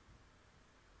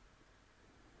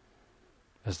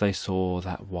 as they saw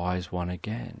that wise one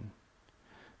again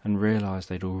and realised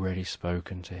they'd already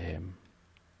spoken to him.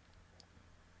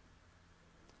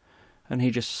 And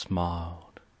he just smiled.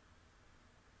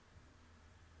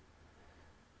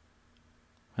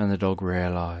 And the dog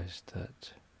realised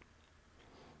that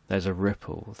there's a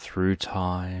ripple through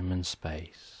time and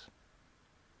space.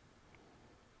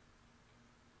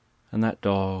 And that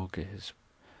dog is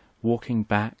walking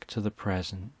back to the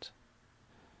present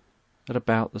at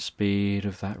about the speed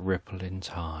of that ripple in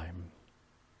time,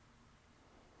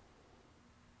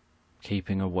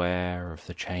 keeping aware of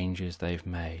the changes they've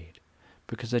made,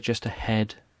 because they're just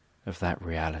ahead of that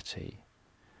reality.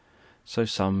 So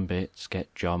some bits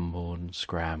get jumbled and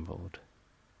scrambled,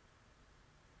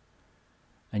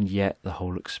 and yet the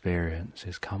whole experience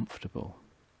is comfortable.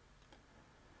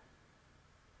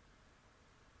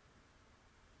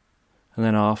 And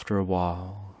then after a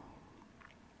while,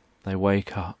 they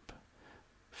wake up,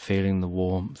 feeling the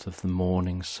warmth of the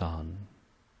morning sun,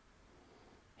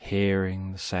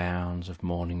 hearing the sounds of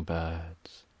morning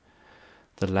birds,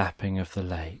 the lapping of the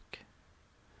lake,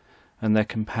 and their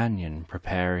companion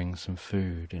preparing some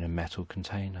food in a metal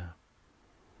container.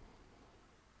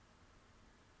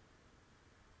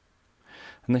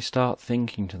 And they start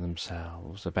thinking to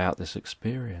themselves about this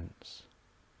experience.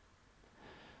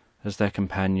 As their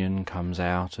companion comes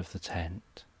out of the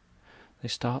tent, they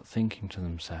start thinking to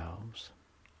themselves,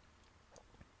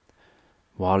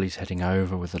 while he's heading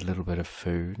over with a little bit of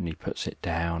food and he puts it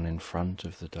down in front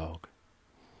of the dog,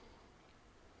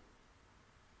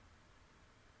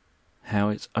 how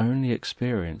its only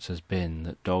experience has been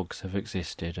that dogs have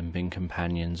existed and been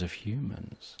companions of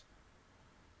humans.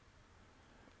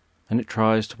 And it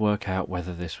tries to work out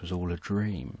whether this was all a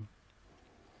dream,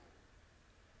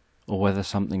 or whether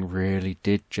something really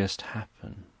did just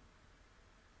happen.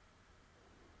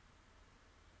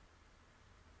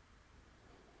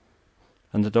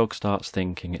 And the dog starts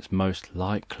thinking it's most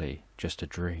likely just a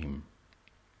dream.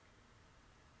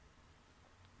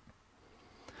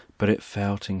 But it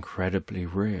felt incredibly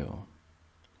real.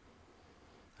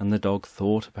 And the dog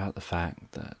thought about the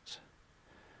fact that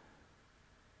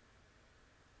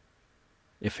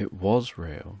if it was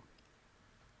real,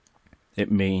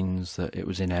 it means that it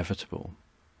was inevitable,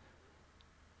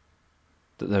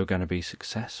 that they were going to be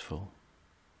successful.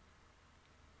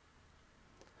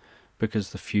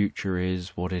 Because the future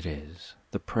is what it is,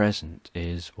 the present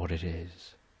is what it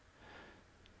is.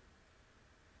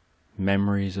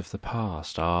 Memories of the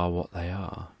past are what they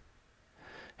are.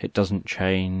 It doesn't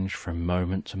change from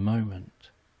moment to moment.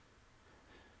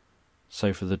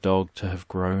 So for the dog to have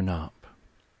grown up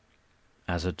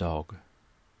as a dog,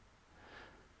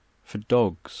 for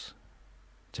dogs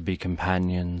to be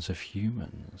companions of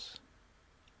humans,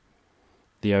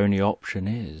 the only option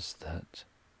is that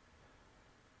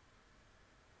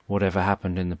whatever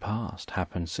happened in the past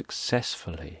happened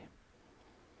successfully.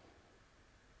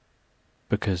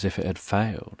 Because if it had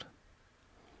failed,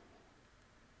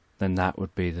 then that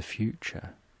would be the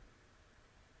future.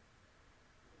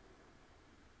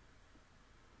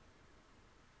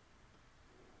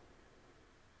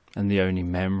 And the only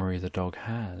memory the dog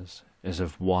has is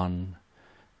of one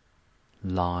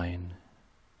line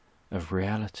of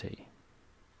reality.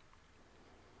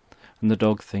 And the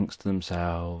dog thinks to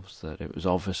themselves that it was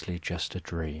obviously just a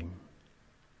dream.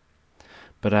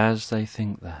 But as they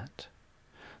think that,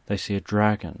 they see a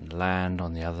dragon land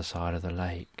on the other side of the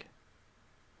lake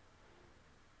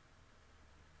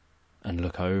and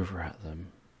look over at them.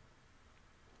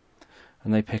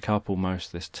 And they pick up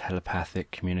almost this telepathic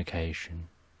communication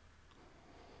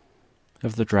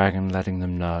of the dragon letting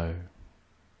them know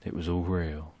it was all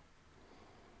real.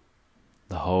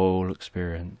 The whole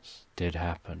experience did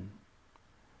happen.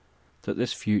 That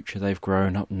this future they've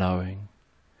grown up knowing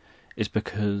is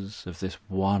because of this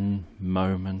one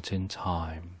moment in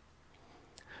time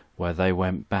where they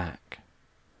went back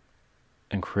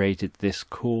and created this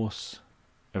course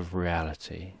of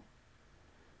reality.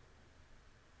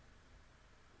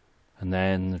 And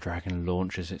then the dragon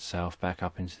launches itself back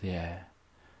up into the air,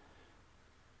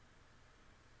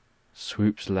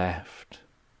 swoops left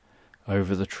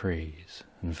over the trees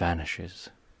and vanishes.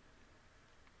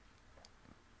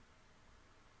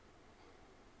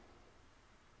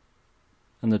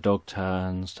 And the dog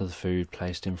turns to the food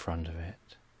placed in front of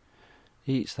it,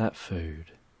 eats that food,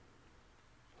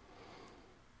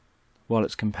 while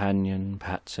its companion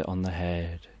pats it on the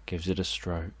head, gives it a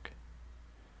stroke.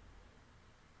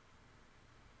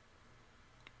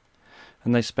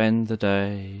 And they spend the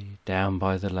day down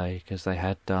by the lake as they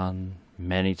had done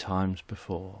many times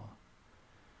before,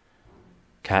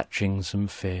 catching some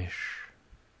fish,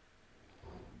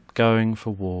 going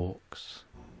for walks,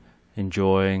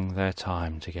 enjoying their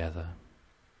time together.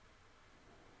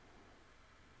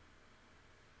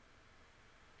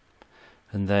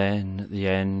 And then at the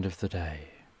end of the day,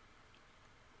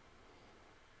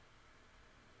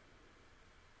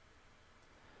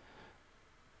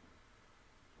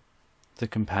 the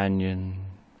companion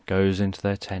goes into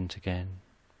their tent again,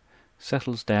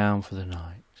 settles down for the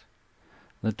night.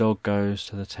 The dog goes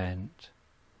to the tent,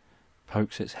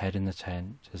 pokes its head in the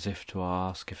tent as if to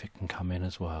ask if it can come in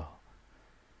as well.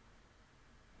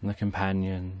 And the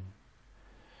companion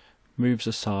moves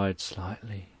aside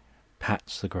slightly,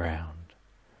 pats the ground,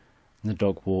 and the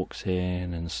dog walks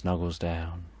in and snuggles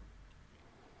down.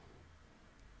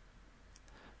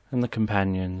 And the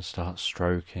companion starts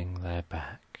stroking their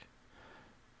back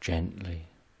gently,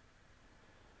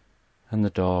 and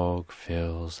the dog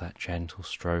feels that gentle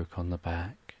stroke on the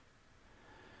back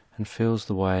and feels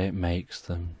the way it makes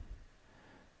them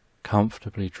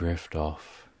comfortably drift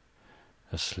off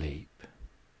asleep.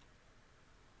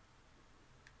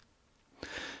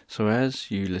 So as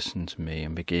you listen to me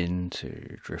and begin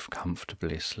to drift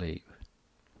comfortably asleep,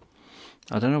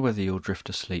 I don't know whether you'll drift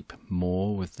asleep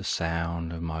more with the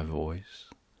sound of my voice,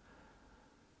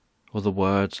 or the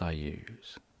words I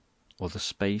use, or the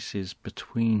spaces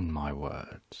between my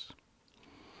words.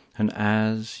 And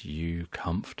as you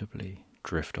comfortably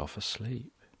drift off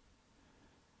asleep,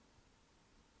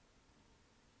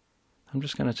 I'm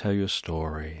just going to tell you a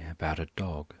story about a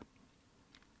dog.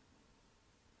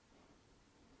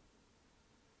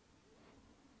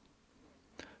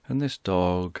 And this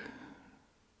dog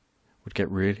would get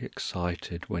really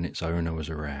excited when its owner was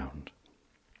around.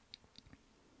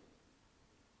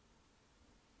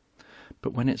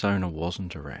 But when its owner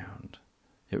wasn't around,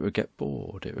 it would get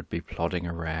bored. It would be plodding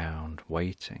around,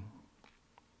 waiting,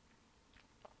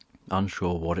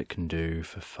 unsure what it can do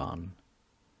for fun.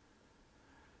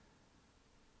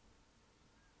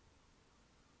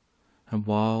 And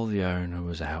while the owner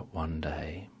was out one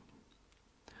day,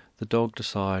 the dog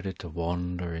decided to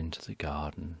wander into the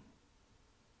garden.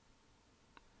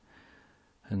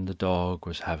 And the dog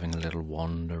was having a little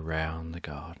wander round the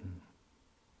garden.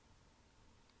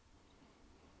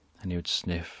 And he would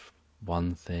sniff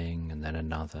one thing and then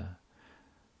another,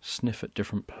 sniff at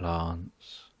different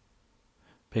plants,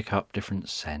 pick up different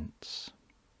scents.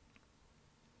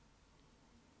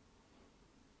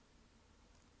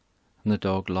 And the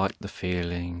dog liked the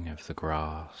feeling of the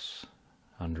grass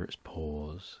under its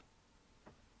paws.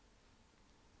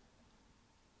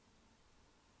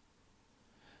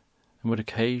 And would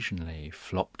occasionally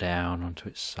flop down onto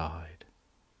its side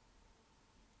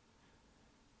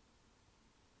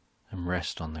and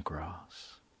rest on the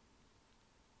grass.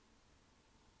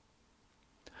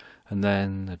 And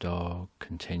then the dog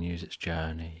continues its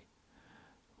journey,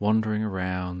 wandering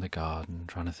around the garden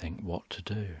trying to think what to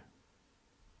do.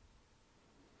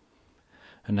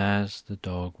 And as the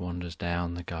dog wanders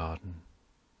down the garden,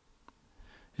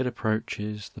 it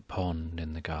approaches the pond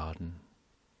in the garden.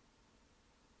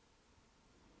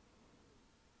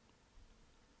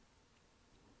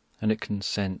 And it can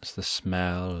sense the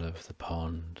smell of the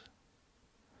pond,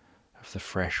 of the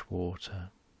fresh water.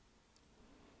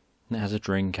 And it has a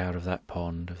drink out of that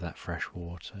pond, of that fresh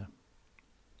water.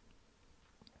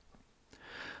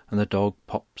 And the dog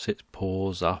pops its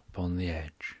paws up on the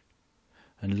edge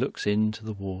and looks into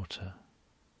the water,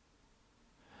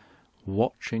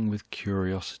 watching with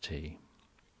curiosity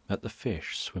at the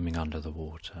fish swimming under the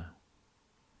water.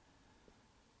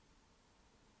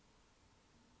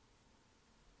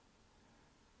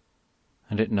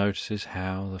 And it notices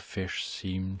how the fish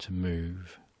seem to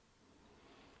move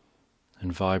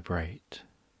and vibrate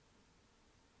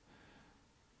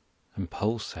and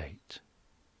pulsate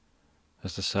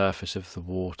as the surface of the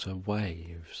water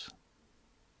waves.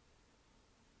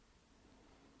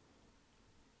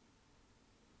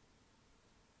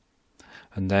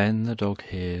 And then the dog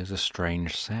hears a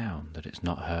strange sound that it's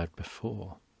not heard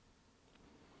before.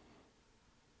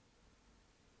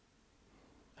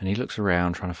 And he looks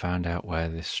around trying to find out where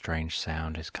this strange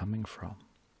sound is coming from.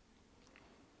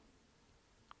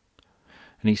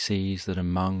 And he sees that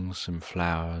among some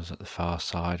flowers at the far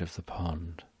side of the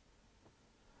pond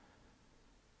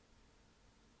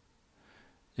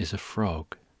is a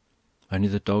frog. Only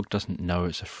the dog doesn't know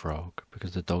it's a frog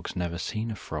because the dog's never seen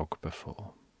a frog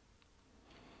before.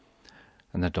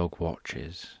 And the dog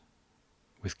watches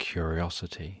with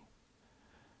curiosity,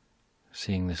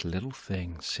 seeing this little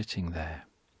thing sitting there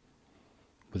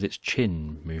with its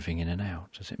chin moving in and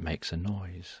out as it makes a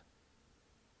noise.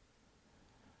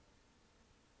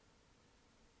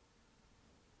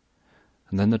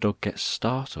 And then the dog gets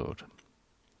startled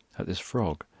at this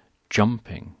frog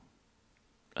jumping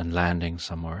and landing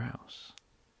somewhere else.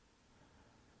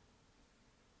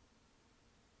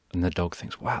 And the dog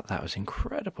thinks, wow, that was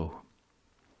incredible.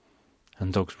 And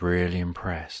the dog's really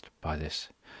impressed by this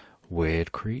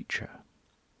weird creature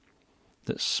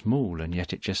that's small and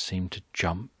yet it just seemed to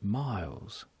jump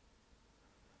miles.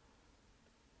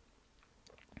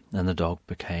 And the dog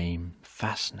became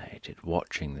fascinated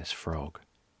watching this frog.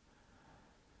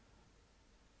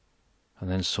 And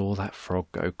then saw that frog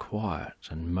go quiet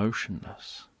and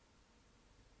motionless.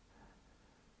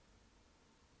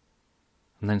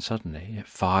 And then suddenly it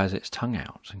fires its tongue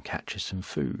out and catches some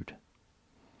food.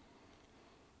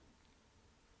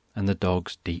 And the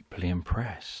dog's deeply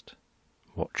impressed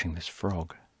watching this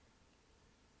frog.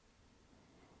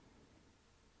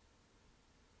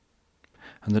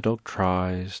 And the dog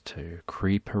tries to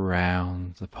creep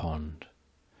around the pond,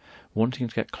 wanting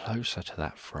to get closer to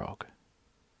that frog.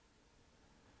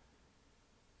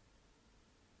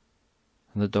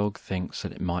 And the dog thinks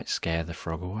that it might scare the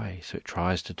frog away, so it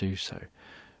tries to do so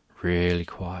really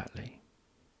quietly,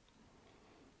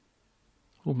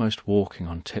 almost walking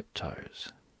on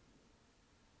tiptoes.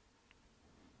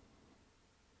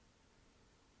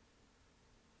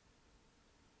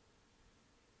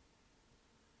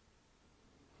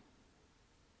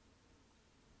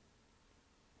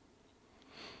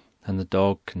 And the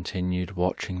dog continued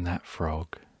watching that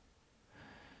frog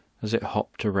as it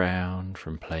hopped around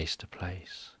from place to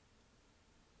place.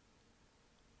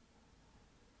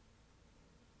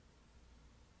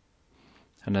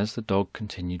 And as the dog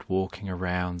continued walking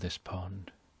around this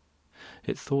pond,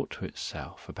 it thought to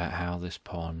itself about how this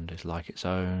pond is like its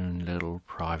own little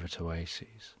private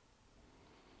oasis.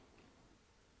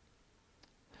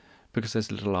 Because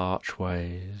there's little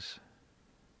archways,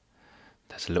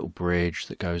 there's a little bridge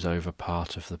that goes over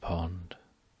part of the pond.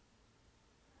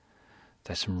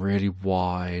 There's some really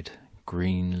wide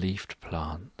green-leafed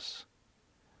plants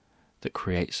that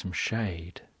create some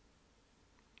shade.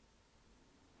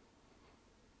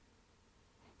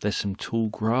 There's some tall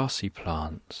grassy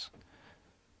plants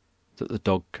that the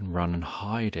dog can run and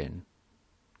hide in.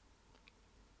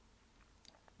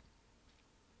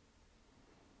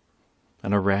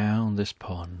 And around this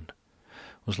pond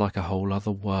was like a whole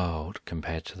other world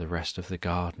compared to the rest of the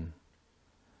garden,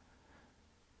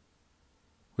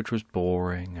 which was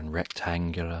boring and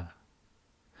rectangular,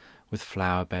 with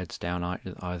flower beds down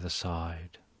either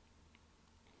side,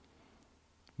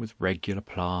 with regular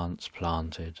plants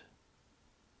planted,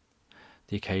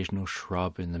 the occasional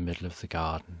shrub in the middle of the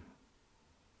garden,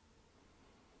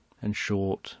 and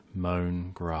short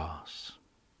mown grass.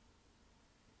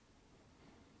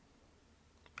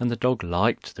 And the dog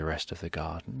liked the rest of the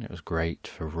garden. It was great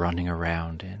for running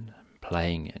around in and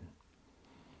playing in.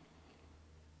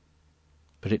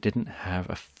 But it didn't have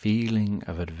a feeling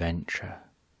of adventure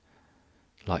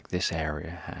like this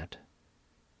area had,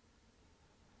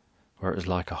 where it was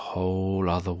like a whole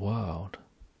other world.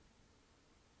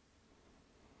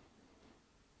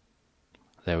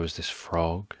 There was this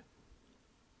frog,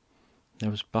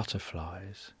 there was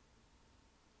butterflies,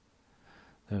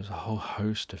 there was a whole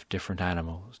host of different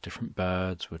animals. Different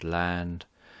birds would land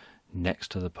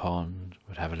next to the pond,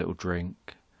 would have a little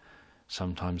drink.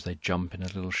 Sometimes they'd jump in a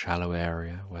little shallow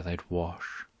area where they'd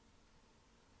wash.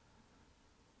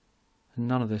 And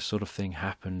none of this sort of thing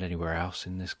happened anywhere else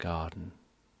in this garden.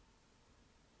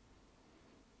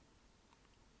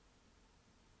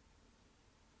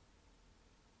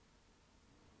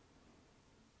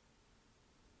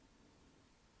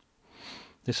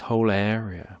 This whole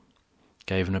area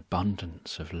gave an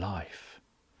abundance of life,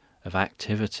 of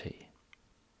activity.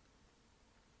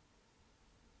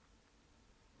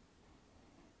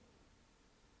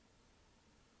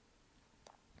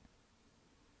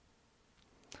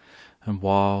 And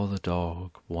while the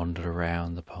dog wandered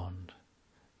around the pond,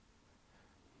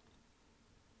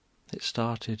 it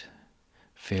started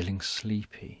feeling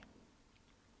sleepy.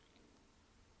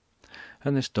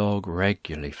 And this dog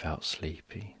regularly felt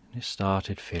sleepy. It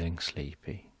started feeling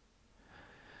sleepy.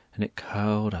 And it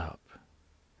curled up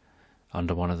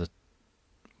under one of the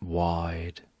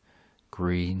wide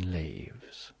green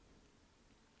leaves.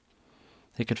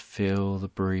 It could feel the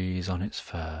breeze on its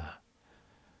fur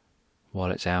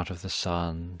while it's out of the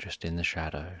sun, just in the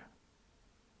shadow.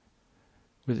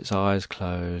 With its eyes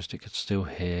closed, it could still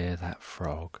hear that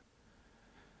frog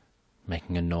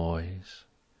making a noise,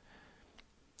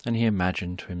 and he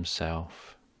imagined to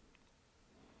himself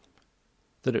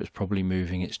that it was probably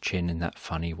moving its chin in that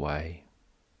funny way.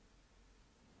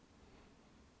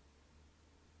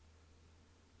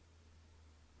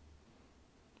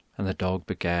 And the dog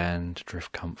began to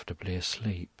drift comfortably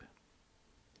asleep.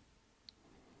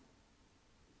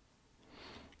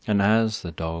 And as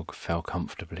the dog fell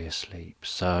comfortably asleep,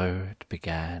 so it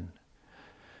began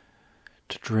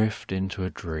to drift into a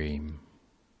dream.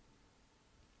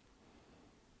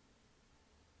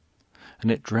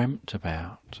 And it dreamt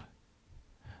about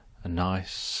a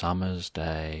nice summer's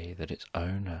day that its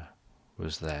owner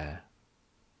was there.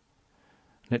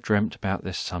 And it dreamt about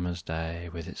this summer's day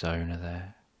with its owner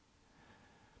there.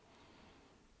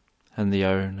 And the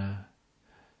owner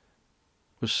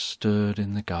was stood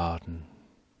in the garden,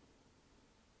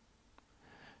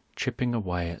 chipping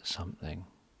away at something.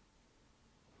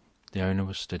 The owner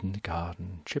was stood in the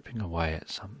garden, chipping away at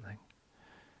something.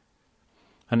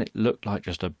 And it looked like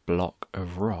just a block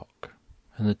of rock.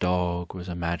 And the dog was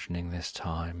imagining this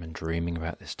time and dreaming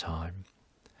about this time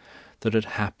that had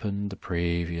happened the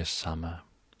previous summer.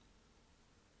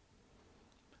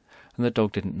 And the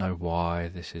dog didn't know why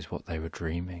this is what they were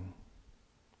dreaming.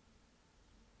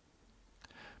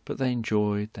 But they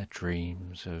enjoyed their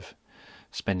dreams of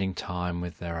spending time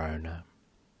with their owner.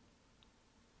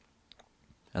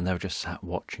 And they were just sat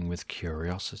watching with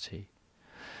curiosity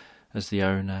as the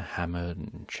owner hammered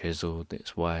and chiselled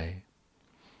its way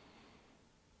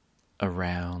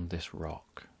around this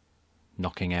rock,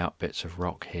 knocking out bits of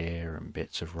rock here and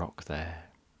bits of rock there.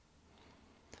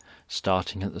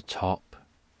 Starting at the top,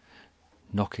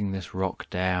 knocking this rock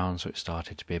down so it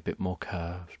started to be a bit more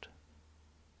curved.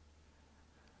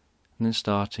 And then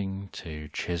starting to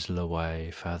chisel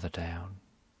away further down.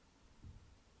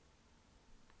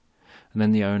 And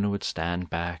then the owner would stand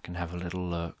back and have a little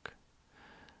look,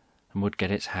 and would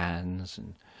get its hands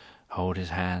and hold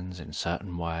his hands in a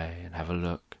certain way and have a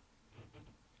look.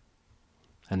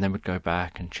 And then would go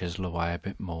back and chisel away a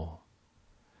bit more.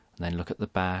 And then look at the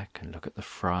back and look at the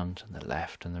front and the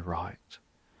left and the right.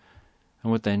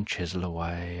 And would then chisel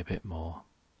away a bit more.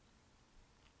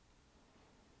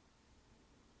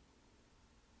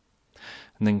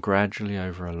 And then gradually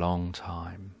over a long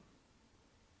time,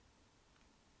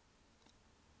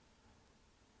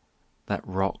 that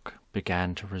rock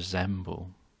began to resemble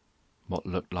what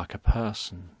looked like a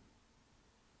person.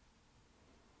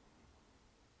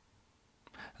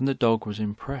 And the dog was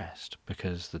impressed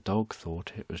because the dog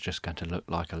thought it was just going to look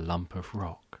like a lump of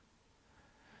rock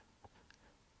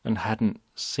and hadn't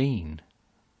seen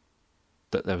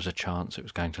that there was a chance it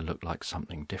was going to look like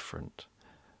something different.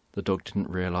 The dog didn't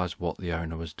realise what the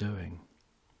owner was doing.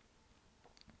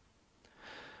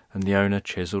 And the owner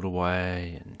chiselled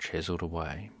away and chiselled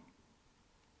away.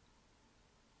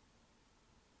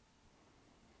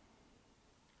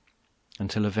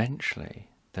 Until eventually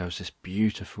there was this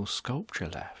beautiful sculpture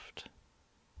left.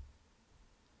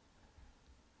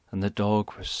 And the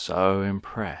dog was so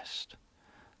impressed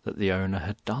that the owner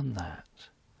had done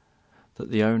that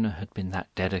the owner had been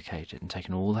that dedicated and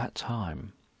taken all that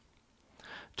time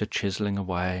to chiselling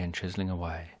away and chiselling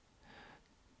away,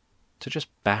 to just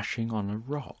bashing on a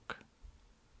rock,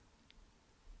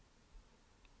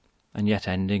 and yet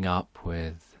ending up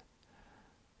with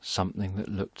something that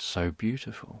looked so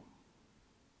beautiful.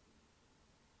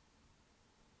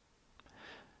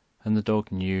 And the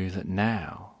dog knew that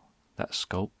now that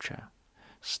sculpture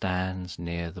stands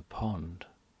near the pond.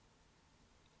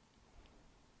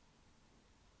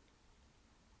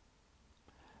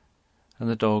 And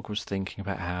the dog was thinking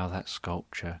about how that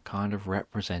sculpture kind of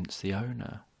represents the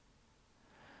owner,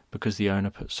 because the owner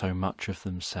put so much of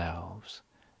themselves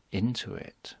into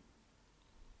it.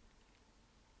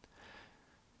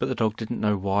 But the dog didn't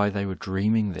know why they were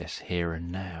dreaming this here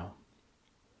and now,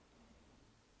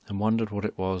 and wondered what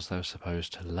it was they were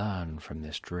supposed to learn from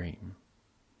this dream.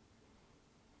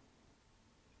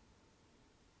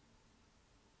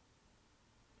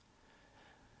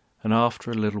 And after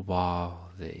a little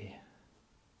while, the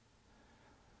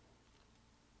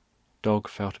dog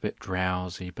felt a bit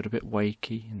drowsy but a bit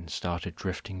wakey and started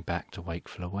drifting back to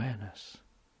wakeful awareness.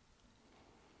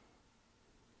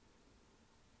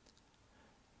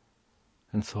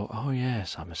 and thought, oh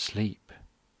yes, I'm asleep.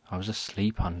 I was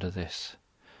asleep under this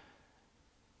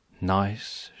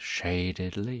nice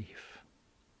shaded leaf.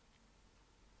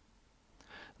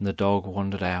 And the dog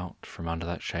wandered out from under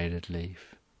that shaded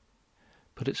leaf,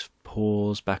 put its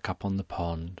paws back up on the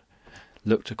pond,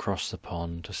 looked across the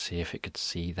pond to see if it could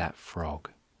see that frog.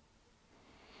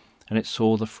 And it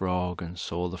saw the frog and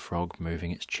saw the frog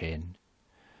moving its chin,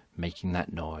 making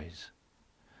that noise.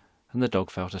 And the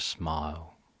dog felt a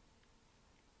smile,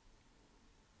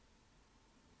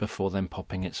 before then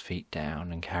popping its feet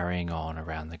down and carrying on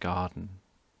around the garden.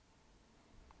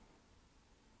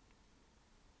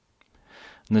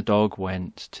 And the dog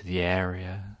went to the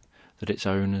area that its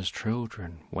owner's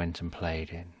children went and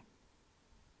played in.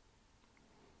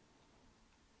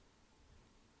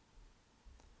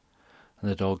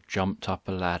 And the dog jumped up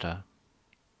a ladder,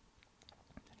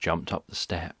 jumped up the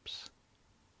steps,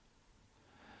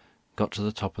 got to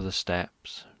the top of the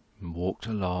steps and walked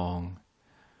along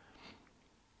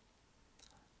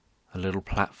a little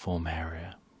platform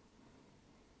area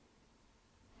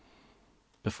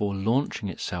before launching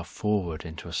itself forward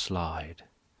into a slide.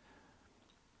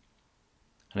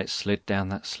 And it slid down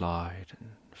that slide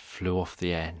and flew off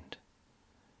the end,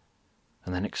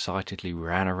 and then excitedly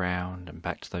ran around and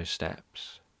back to those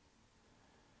steps,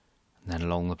 and then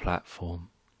along the platform,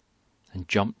 and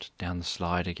jumped down the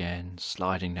slide again,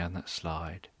 sliding down that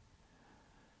slide.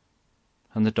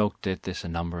 And the dog did this a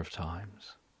number of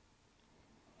times,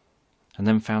 and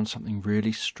then found something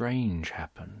really strange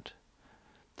happened.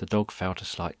 The dog felt a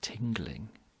slight tingling,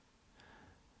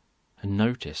 and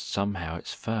noticed somehow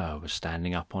its fur was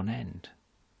standing up on end.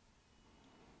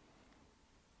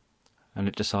 And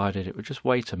it decided it would just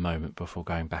wait a moment before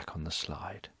going back on the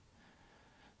slide.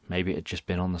 Maybe it had just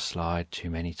been on the slide too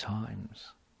many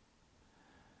times.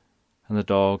 And the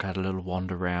dog had a little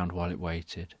wander round while it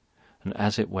waited, and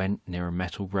as it went near a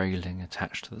metal railing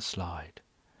attached to the slide,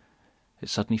 it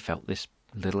suddenly felt this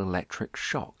little electric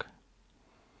shock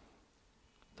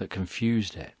that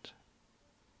confused it.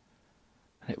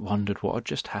 And it wondered what had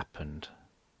just happened.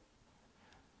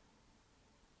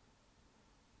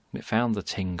 And it found the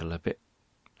tingle a bit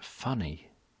funny.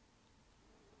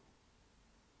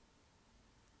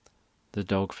 The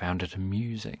dog found it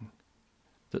amusing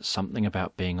that something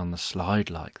about being on the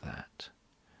slide like that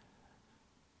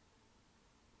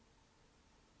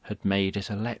had made it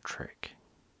electric.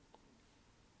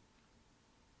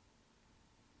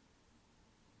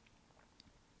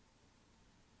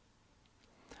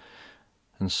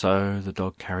 And so the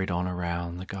dog carried on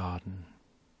around the garden.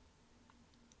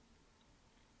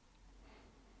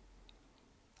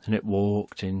 And it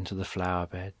walked into the flower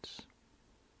beds.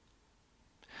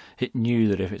 It knew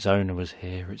that if its owner was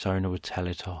here, its owner would tell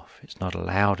it off. It's not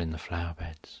allowed in the flower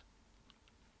beds.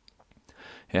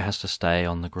 It has to stay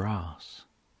on the grass.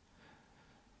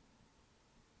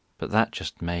 But that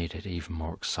just made it even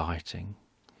more exciting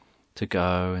to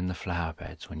go in the flower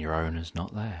beds when your owner's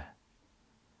not there.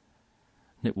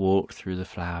 And it walked through the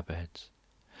flower beds.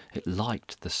 It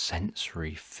liked the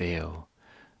sensory feel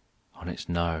on its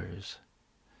nose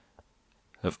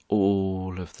of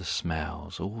all of the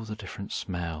smells, all the different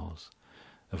smells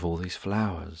of all these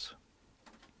flowers.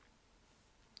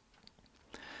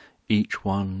 Each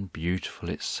one beautiful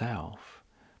itself,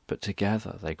 but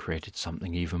together they created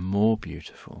something even more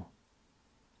beautiful.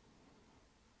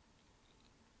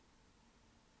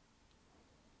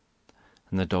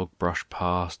 And the dog brushed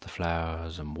past the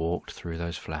flowers and walked through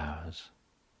those flowers.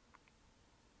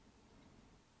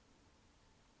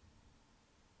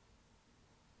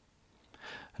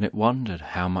 And it wondered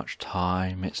how much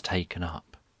time it's taken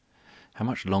up, how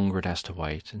much longer it has to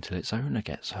wait until its owner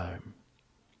gets home,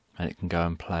 and it can go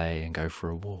and play and go for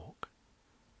a walk.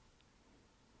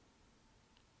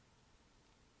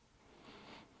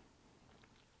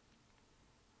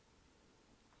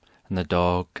 And the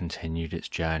dog continued its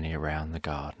journey around the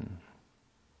garden.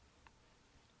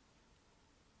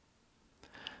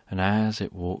 And as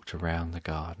it walked around the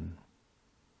garden,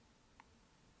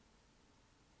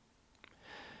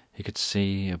 he could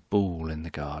see a bull in the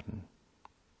garden.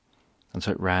 And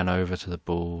so it ran over to the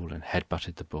bull and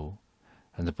headbutted the bull,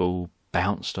 and the bull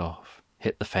bounced off,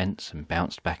 hit the fence and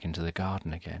bounced back into the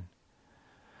garden again.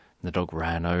 And the dog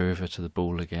ran over to the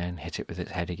bull again, hit it with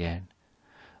its head again.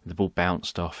 The bull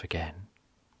bounced off again.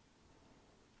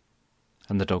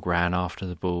 And the dog ran after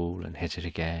the bull and hit it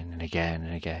again and again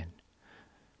and again.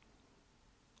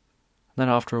 Then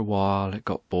after a while it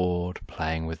got bored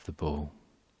playing with the bull.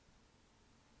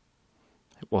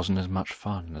 It wasn't as much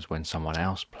fun as when someone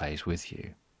else plays with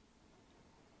you.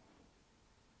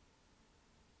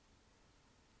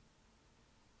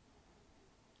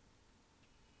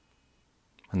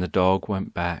 And the dog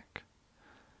went back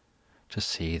to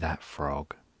see that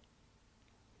frog.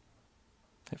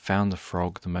 It found the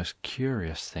frog the most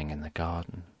curious thing in the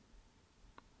garden.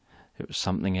 It was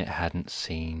something it hadn't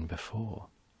seen before.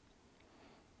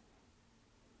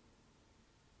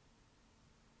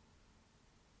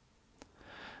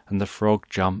 And the frog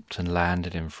jumped and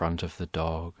landed in front of the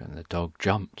dog, and the dog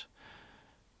jumped,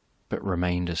 but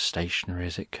remained as stationary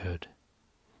as it could.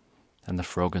 And the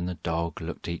frog and the dog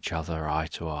looked each other eye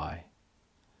to eye.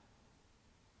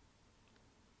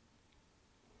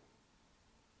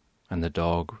 And the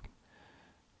dog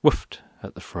woofed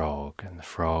at the frog, and the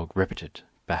frog rippeted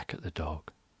back at the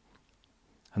dog.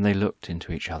 And they looked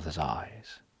into each other's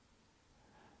eyes.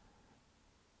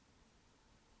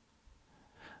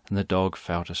 And the dog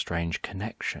felt a strange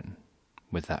connection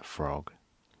with that frog,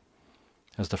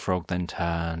 as the frog then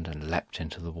turned and leapt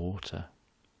into the water.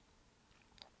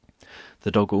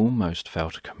 The dog almost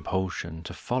felt a compulsion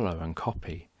to follow and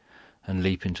copy and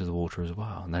leap into the water as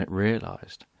well, and then it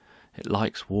realised it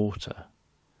likes water,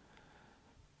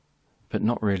 but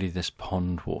not really this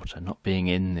pond water, not being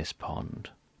in this pond.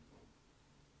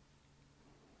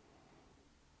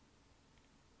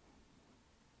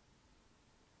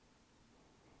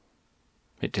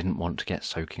 It didn't want to get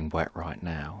soaking wet right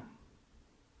now.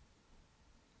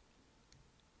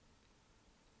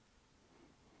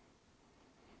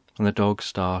 And the dog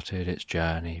started its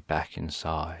journey back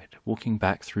inside, walking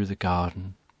back through the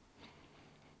garden,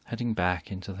 heading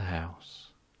back into the house.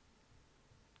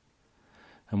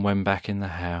 And when back in the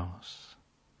house,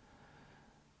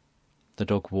 the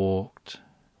dog walked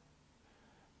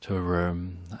to a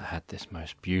room that had this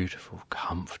most beautiful,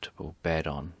 comfortable bed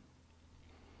on.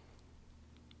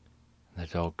 The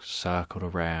dog circled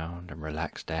around and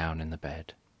relaxed down in the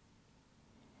bed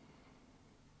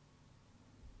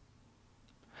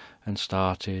and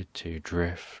started to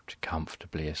drift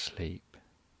comfortably asleep.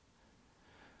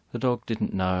 The dog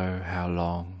didn't know how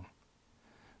long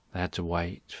they had to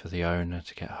wait for the owner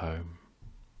to get home,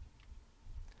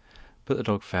 but the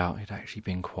dog felt he'd actually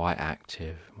been quite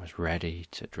active and was ready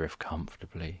to drift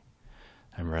comfortably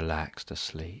and relaxed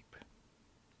asleep.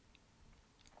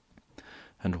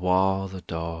 And while the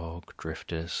dog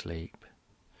drifted asleep,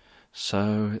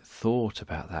 so it thought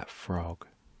about that frog,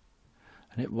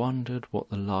 and it wondered what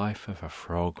the life of a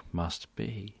frog must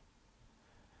be,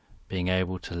 being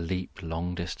able to leap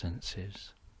long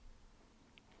distances,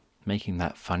 making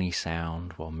that funny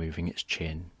sound while moving its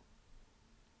chin,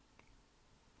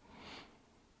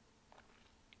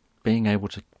 being able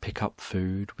to pick up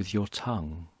food with your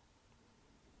tongue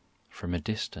from a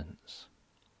distance.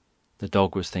 The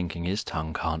dog was thinking his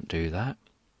tongue can't do that,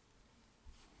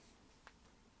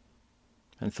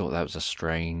 and thought that was a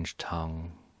strange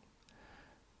tongue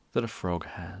that a frog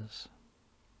has.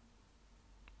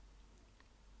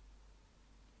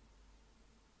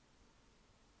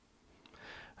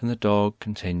 And the dog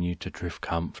continued to drift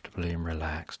comfortably and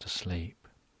relaxed asleep.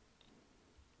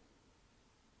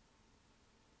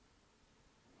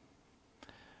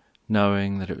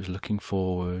 Knowing that it was looking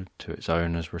forward to its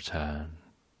owner's return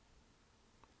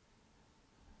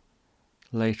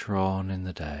later on in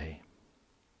the day.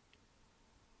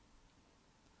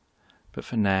 But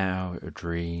for now it would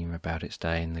dream about its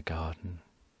day in the garden.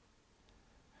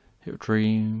 It would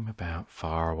dream about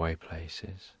faraway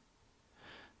places,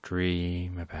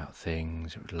 dream about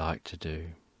things it would like to do.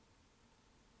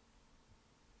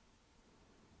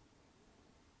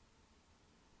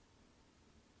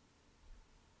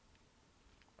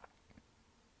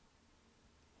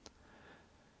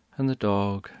 And the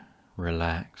dog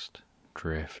relaxed,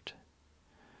 drift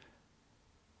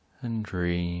and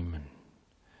dream and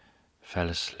fell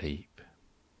asleep.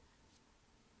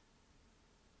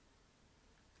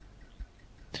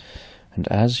 And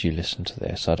as you listen to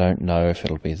this, I don't know if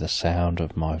it'll be the sound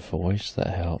of my voice that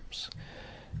helps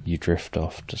you drift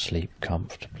off to sleep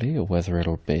comfortably, or whether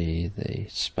it'll be the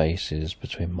spaces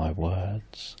between my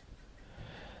words,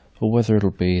 or whether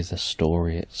it'll be the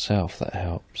story itself that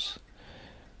helps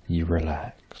you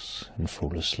relax and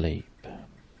fall asleep.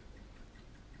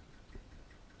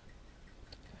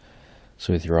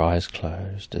 So with your eyes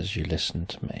closed as you listen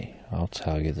to me, I'll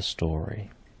tell you the story.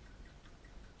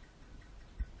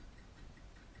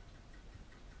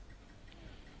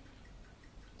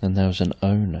 And there was an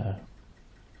owner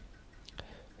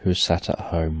who sat at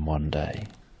home one day.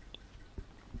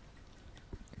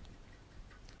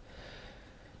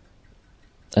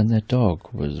 And their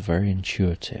dog was very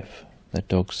intuitive. Their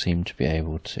dog seemed to be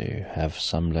able to have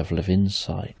some level of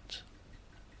insight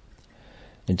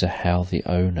into how the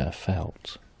owner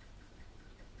felt.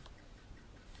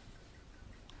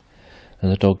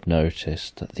 And the dog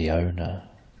noticed that the owner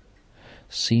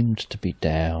seemed to be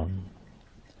down,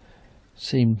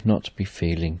 seemed not to be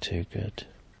feeling too good.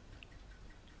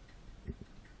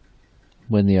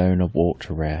 When the owner walked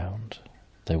around,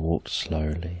 they walked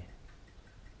slowly.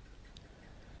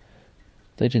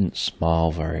 They didn't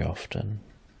smile very often.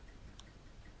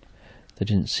 They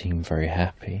didn't seem very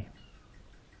happy.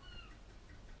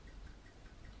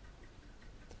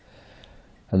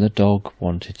 And the dog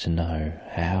wanted to know,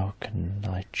 how can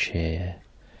I cheer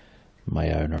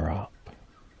my owner up?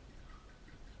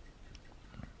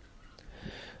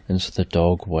 And so the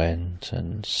dog went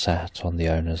and sat on the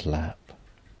owner's lap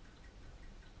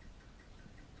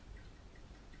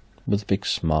with a big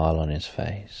smile on his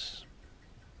face,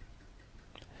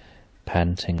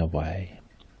 panting away,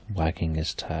 wagging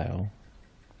his tail.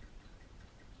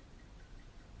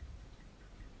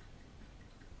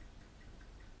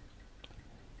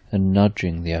 And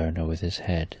nudging the owner with his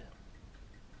head.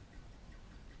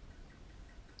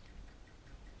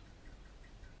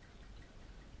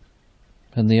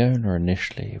 And the owner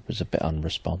initially was a bit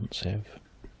unresponsive,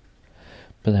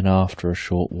 but then after a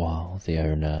short while the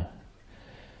owner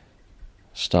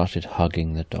started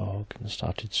hugging the dog and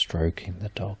started stroking the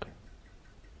dog.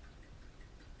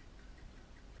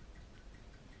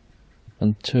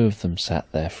 And the two of them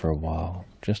sat there for a while,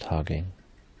 just hugging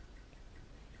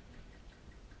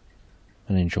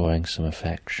and enjoying some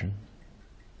affection.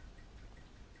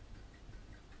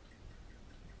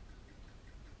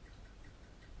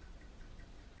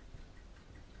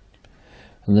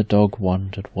 And the dog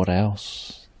wondered what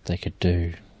else they could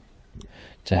do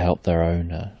to help their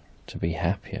owner to be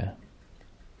happier.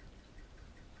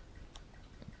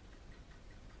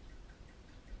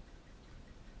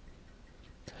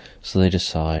 So they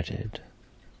decided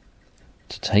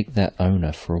to take their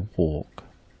owner for a walk.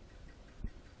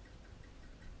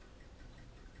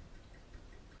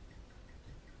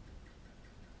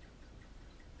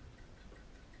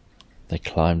 They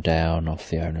climbed down off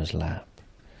the owner's lap,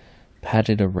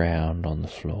 padded around on the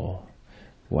floor,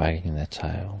 wagging their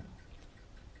tail.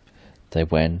 They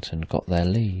went and got their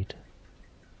lead,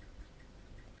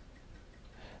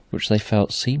 which they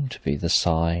felt seemed to be the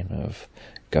sign of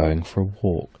going for a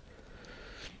walk.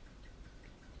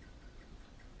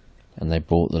 And they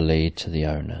brought the lead to the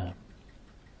owner,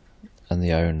 and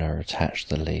the owner attached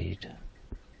the lead.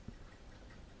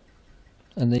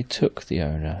 And they took the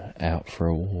owner out for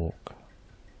a walk.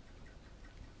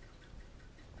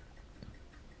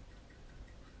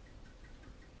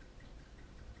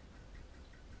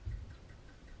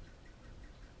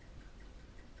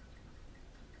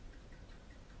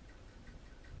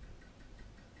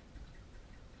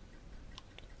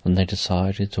 And they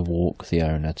decided to walk the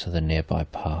owner to the nearby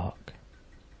park.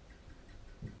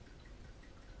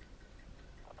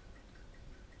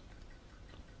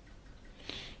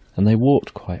 And they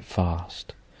walked quite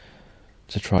fast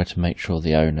to try to make sure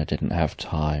the owner didn't have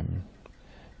time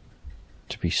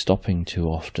to be stopping too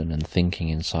often and thinking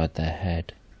inside their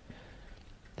head.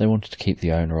 They wanted to keep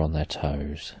the owner on their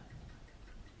toes.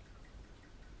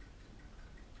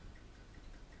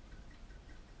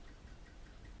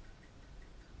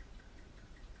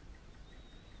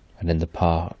 And in the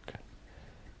park,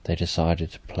 they decided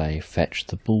to play fetch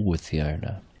the ball with the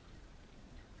owner.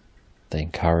 They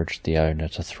encouraged the owner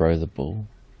to throw the ball,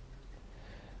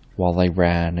 while they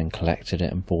ran and collected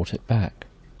it and brought it back.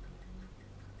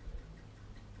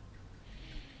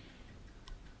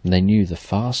 And they knew the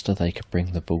faster they could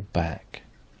bring the ball back,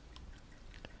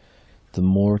 the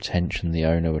more attention the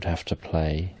owner would have to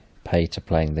pay to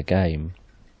playing the game,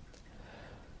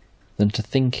 than to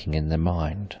thinking in their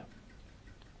mind.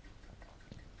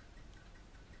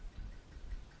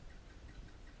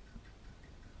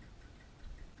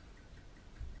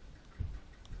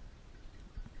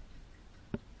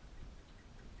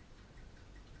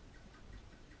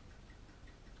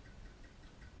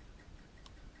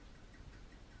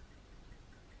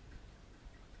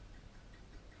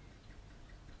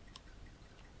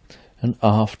 And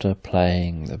after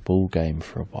playing the ball game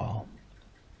for a while,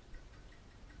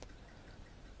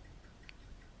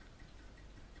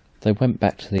 they went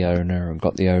back to the owner and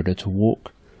got the owner to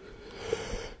walk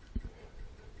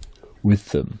with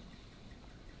them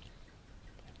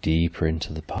deeper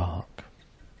into the park.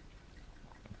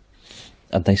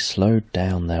 And they slowed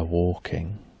down their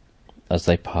walking as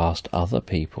they passed other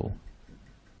people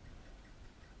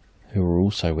who were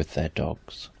also with their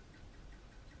dogs.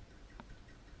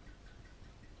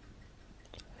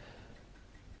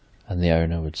 And the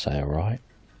owner would say, "All right,"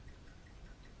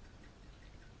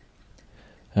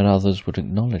 and others would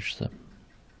acknowledge them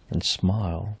and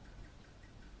smile.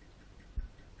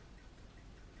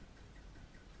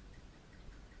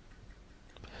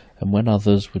 And when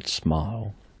others would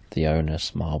smile, the owner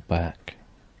smiled back.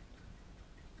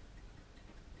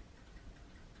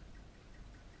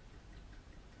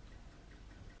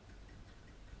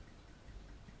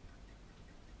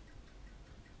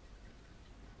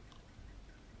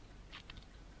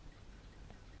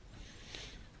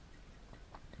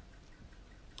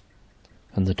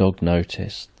 And the dog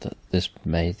noticed that this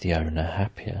made the owner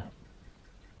happier.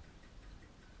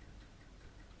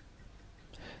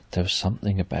 There was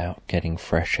something about getting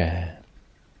fresh air,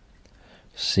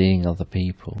 seeing other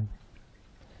people,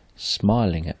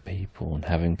 smiling at people and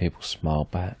having people smile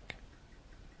back.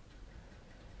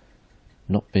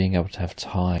 Not being able to have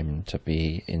time to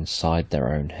be inside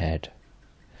their own head,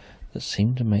 that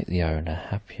seemed to make the owner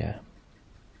happier.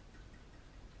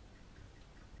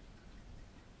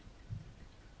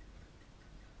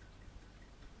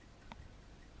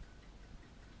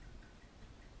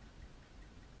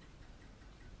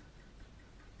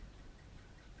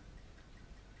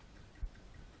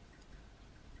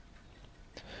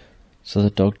 So the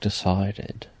dog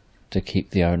decided to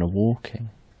keep the owner walking.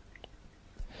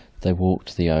 They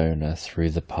walked the owner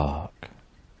through the park,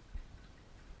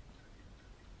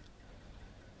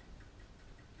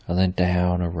 and then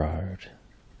down a road,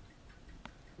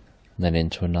 and then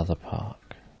into another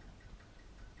park,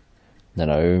 and then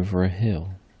over a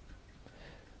hill,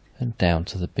 and down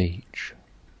to the beach.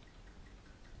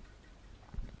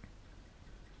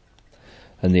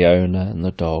 And the owner and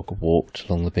the dog walked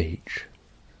along the beach,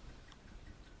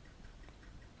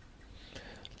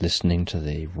 listening to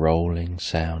the rolling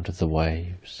sound of the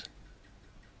waves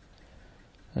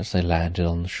as they landed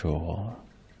on the shore,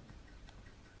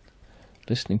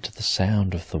 listening to the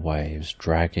sound of the waves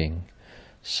dragging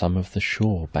some of the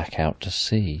shore back out to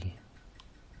sea,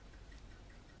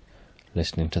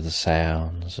 listening to the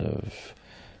sounds of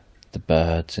the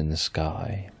birds in the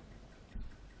sky,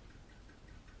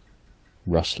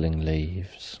 rustling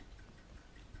leaves,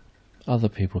 other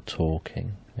people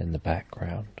talking in the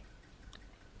background.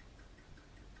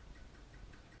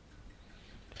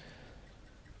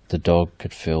 The dog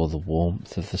could feel the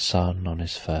warmth of the sun on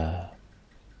his fur.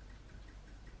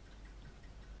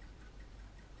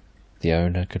 The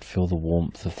owner could feel the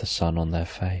warmth of the sun on their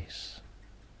face.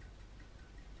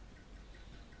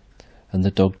 And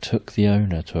the dog took the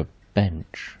owner to a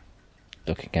bench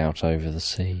looking out over the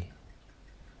sea.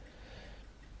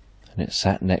 And it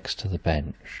sat next to the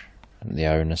bench, and the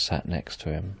owner sat next to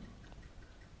him.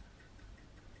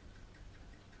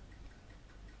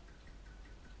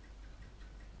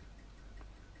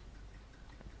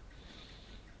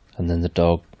 And then the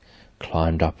dog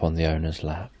climbed up on the owner's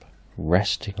lap,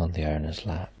 resting on the owner's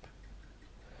lap,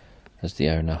 as the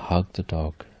owner hugged the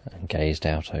dog and gazed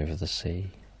out over the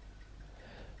sea,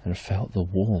 and felt the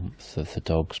warmth of the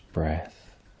dog's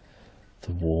breath,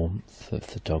 the warmth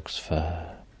of the dog's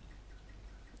fur,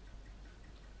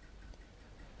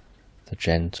 the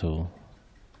gentle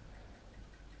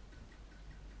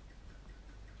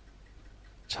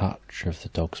touch of the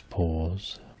dog's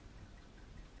paws.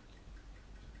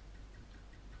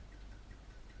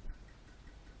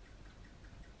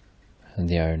 And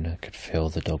the owner could feel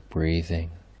the dog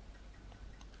breathing,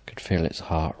 could feel its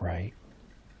heart rate,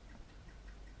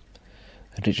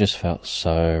 and it just felt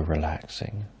so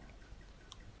relaxing.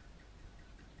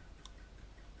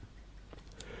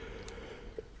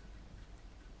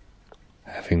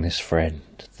 Having this friend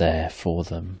there for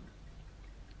them.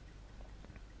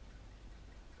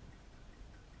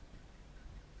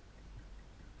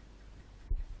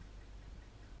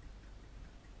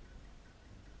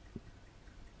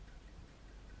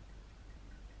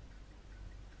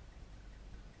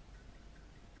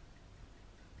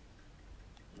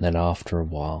 Then after a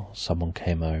while, someone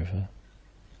came over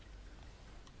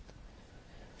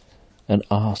and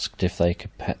asked if they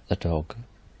could pet the dog.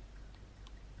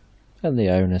 And the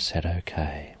owner said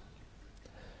okay.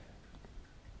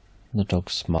 And the dog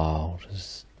smiled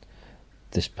as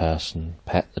this person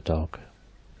pet the dog.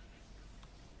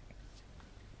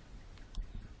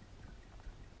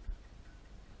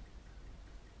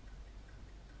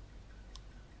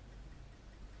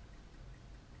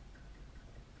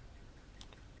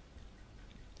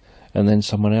 And then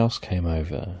someone else came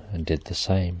over and did the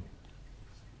same.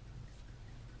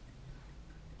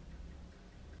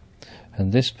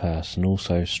 And this person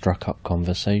also struck up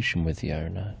conversation with the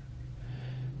owner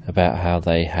about how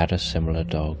they had a similar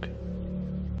dog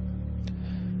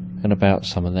and about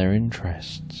some of their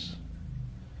interests,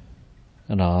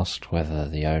 and asked whether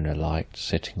the owner liked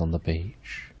sitting on the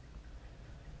beach,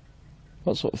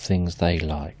 what sort of things they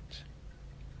liked.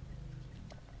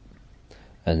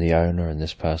 And the owner and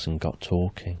this person got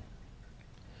talking,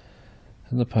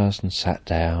 And the person sat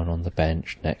down on the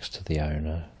bench next to the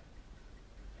owner,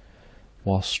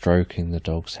 while stroking the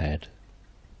dog's head.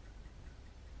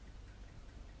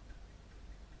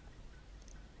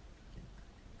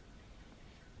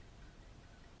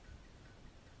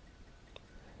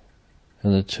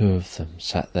 And the two of them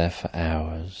sat there for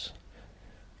hours,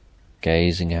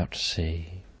 gazing out to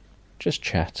sea, just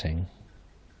chatting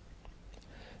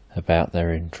about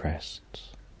their interests.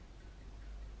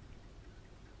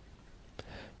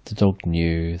 The dog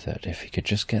knew that if he could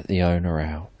just get the owner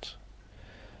out,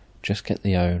 just get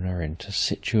the owner into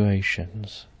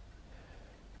situations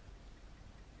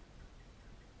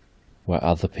where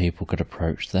other people could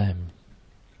approach them,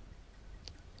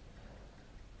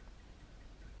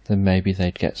 then maybe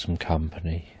they'd get some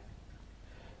company.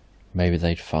 Maybe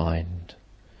they'd find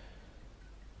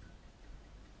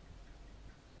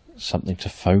something to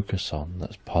focus on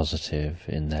that's positive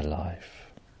in their life.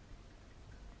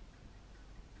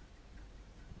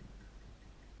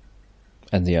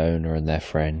 And the owner and their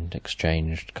friend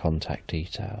exchanged contact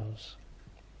details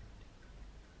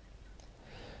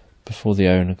before the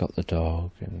owner got the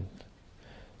dog and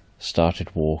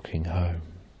started walking home.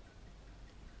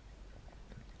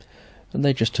 And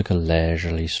they just took a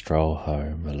leisurely stroll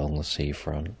home along the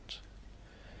seafront,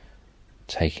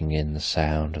 taking in the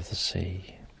sound of the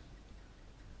sea,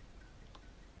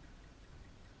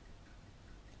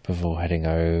 before heading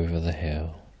over the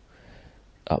hill,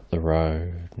 up the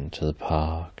road, into the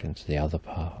park, into the other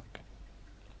park.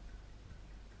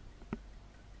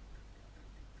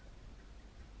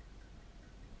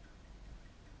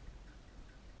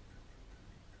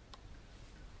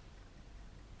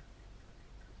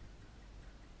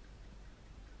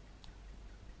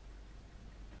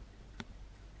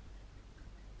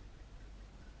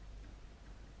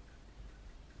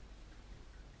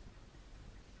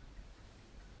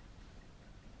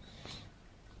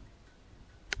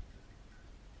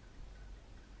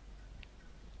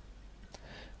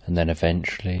 And then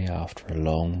eventually, after a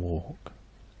long walk,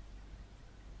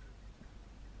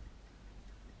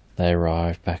 they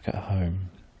arrived back at home.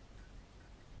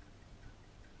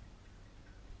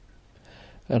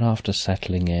 And after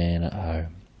settling in at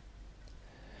home,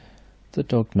 the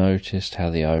dog noticed how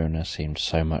the owner seemed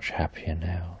so much happier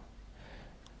now.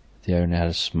 The owner had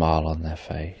a smile on their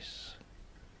face.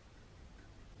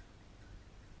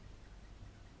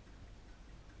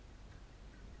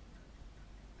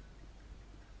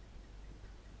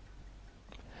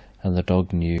 And the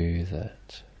dog knew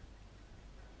that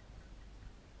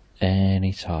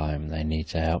any time they need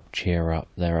to help cheer up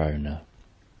their owner,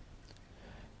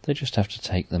 they just have to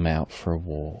take them out for a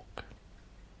walk.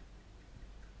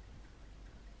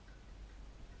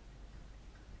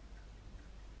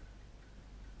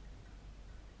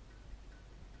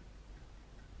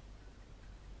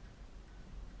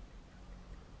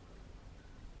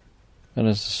 And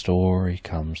as the story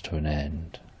comes to an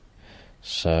end,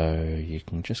 so you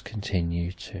can just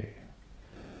continue to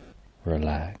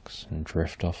relax and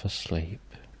drift off asleep,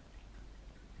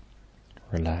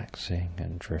 relaxing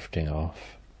and drifting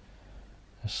off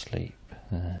asleep.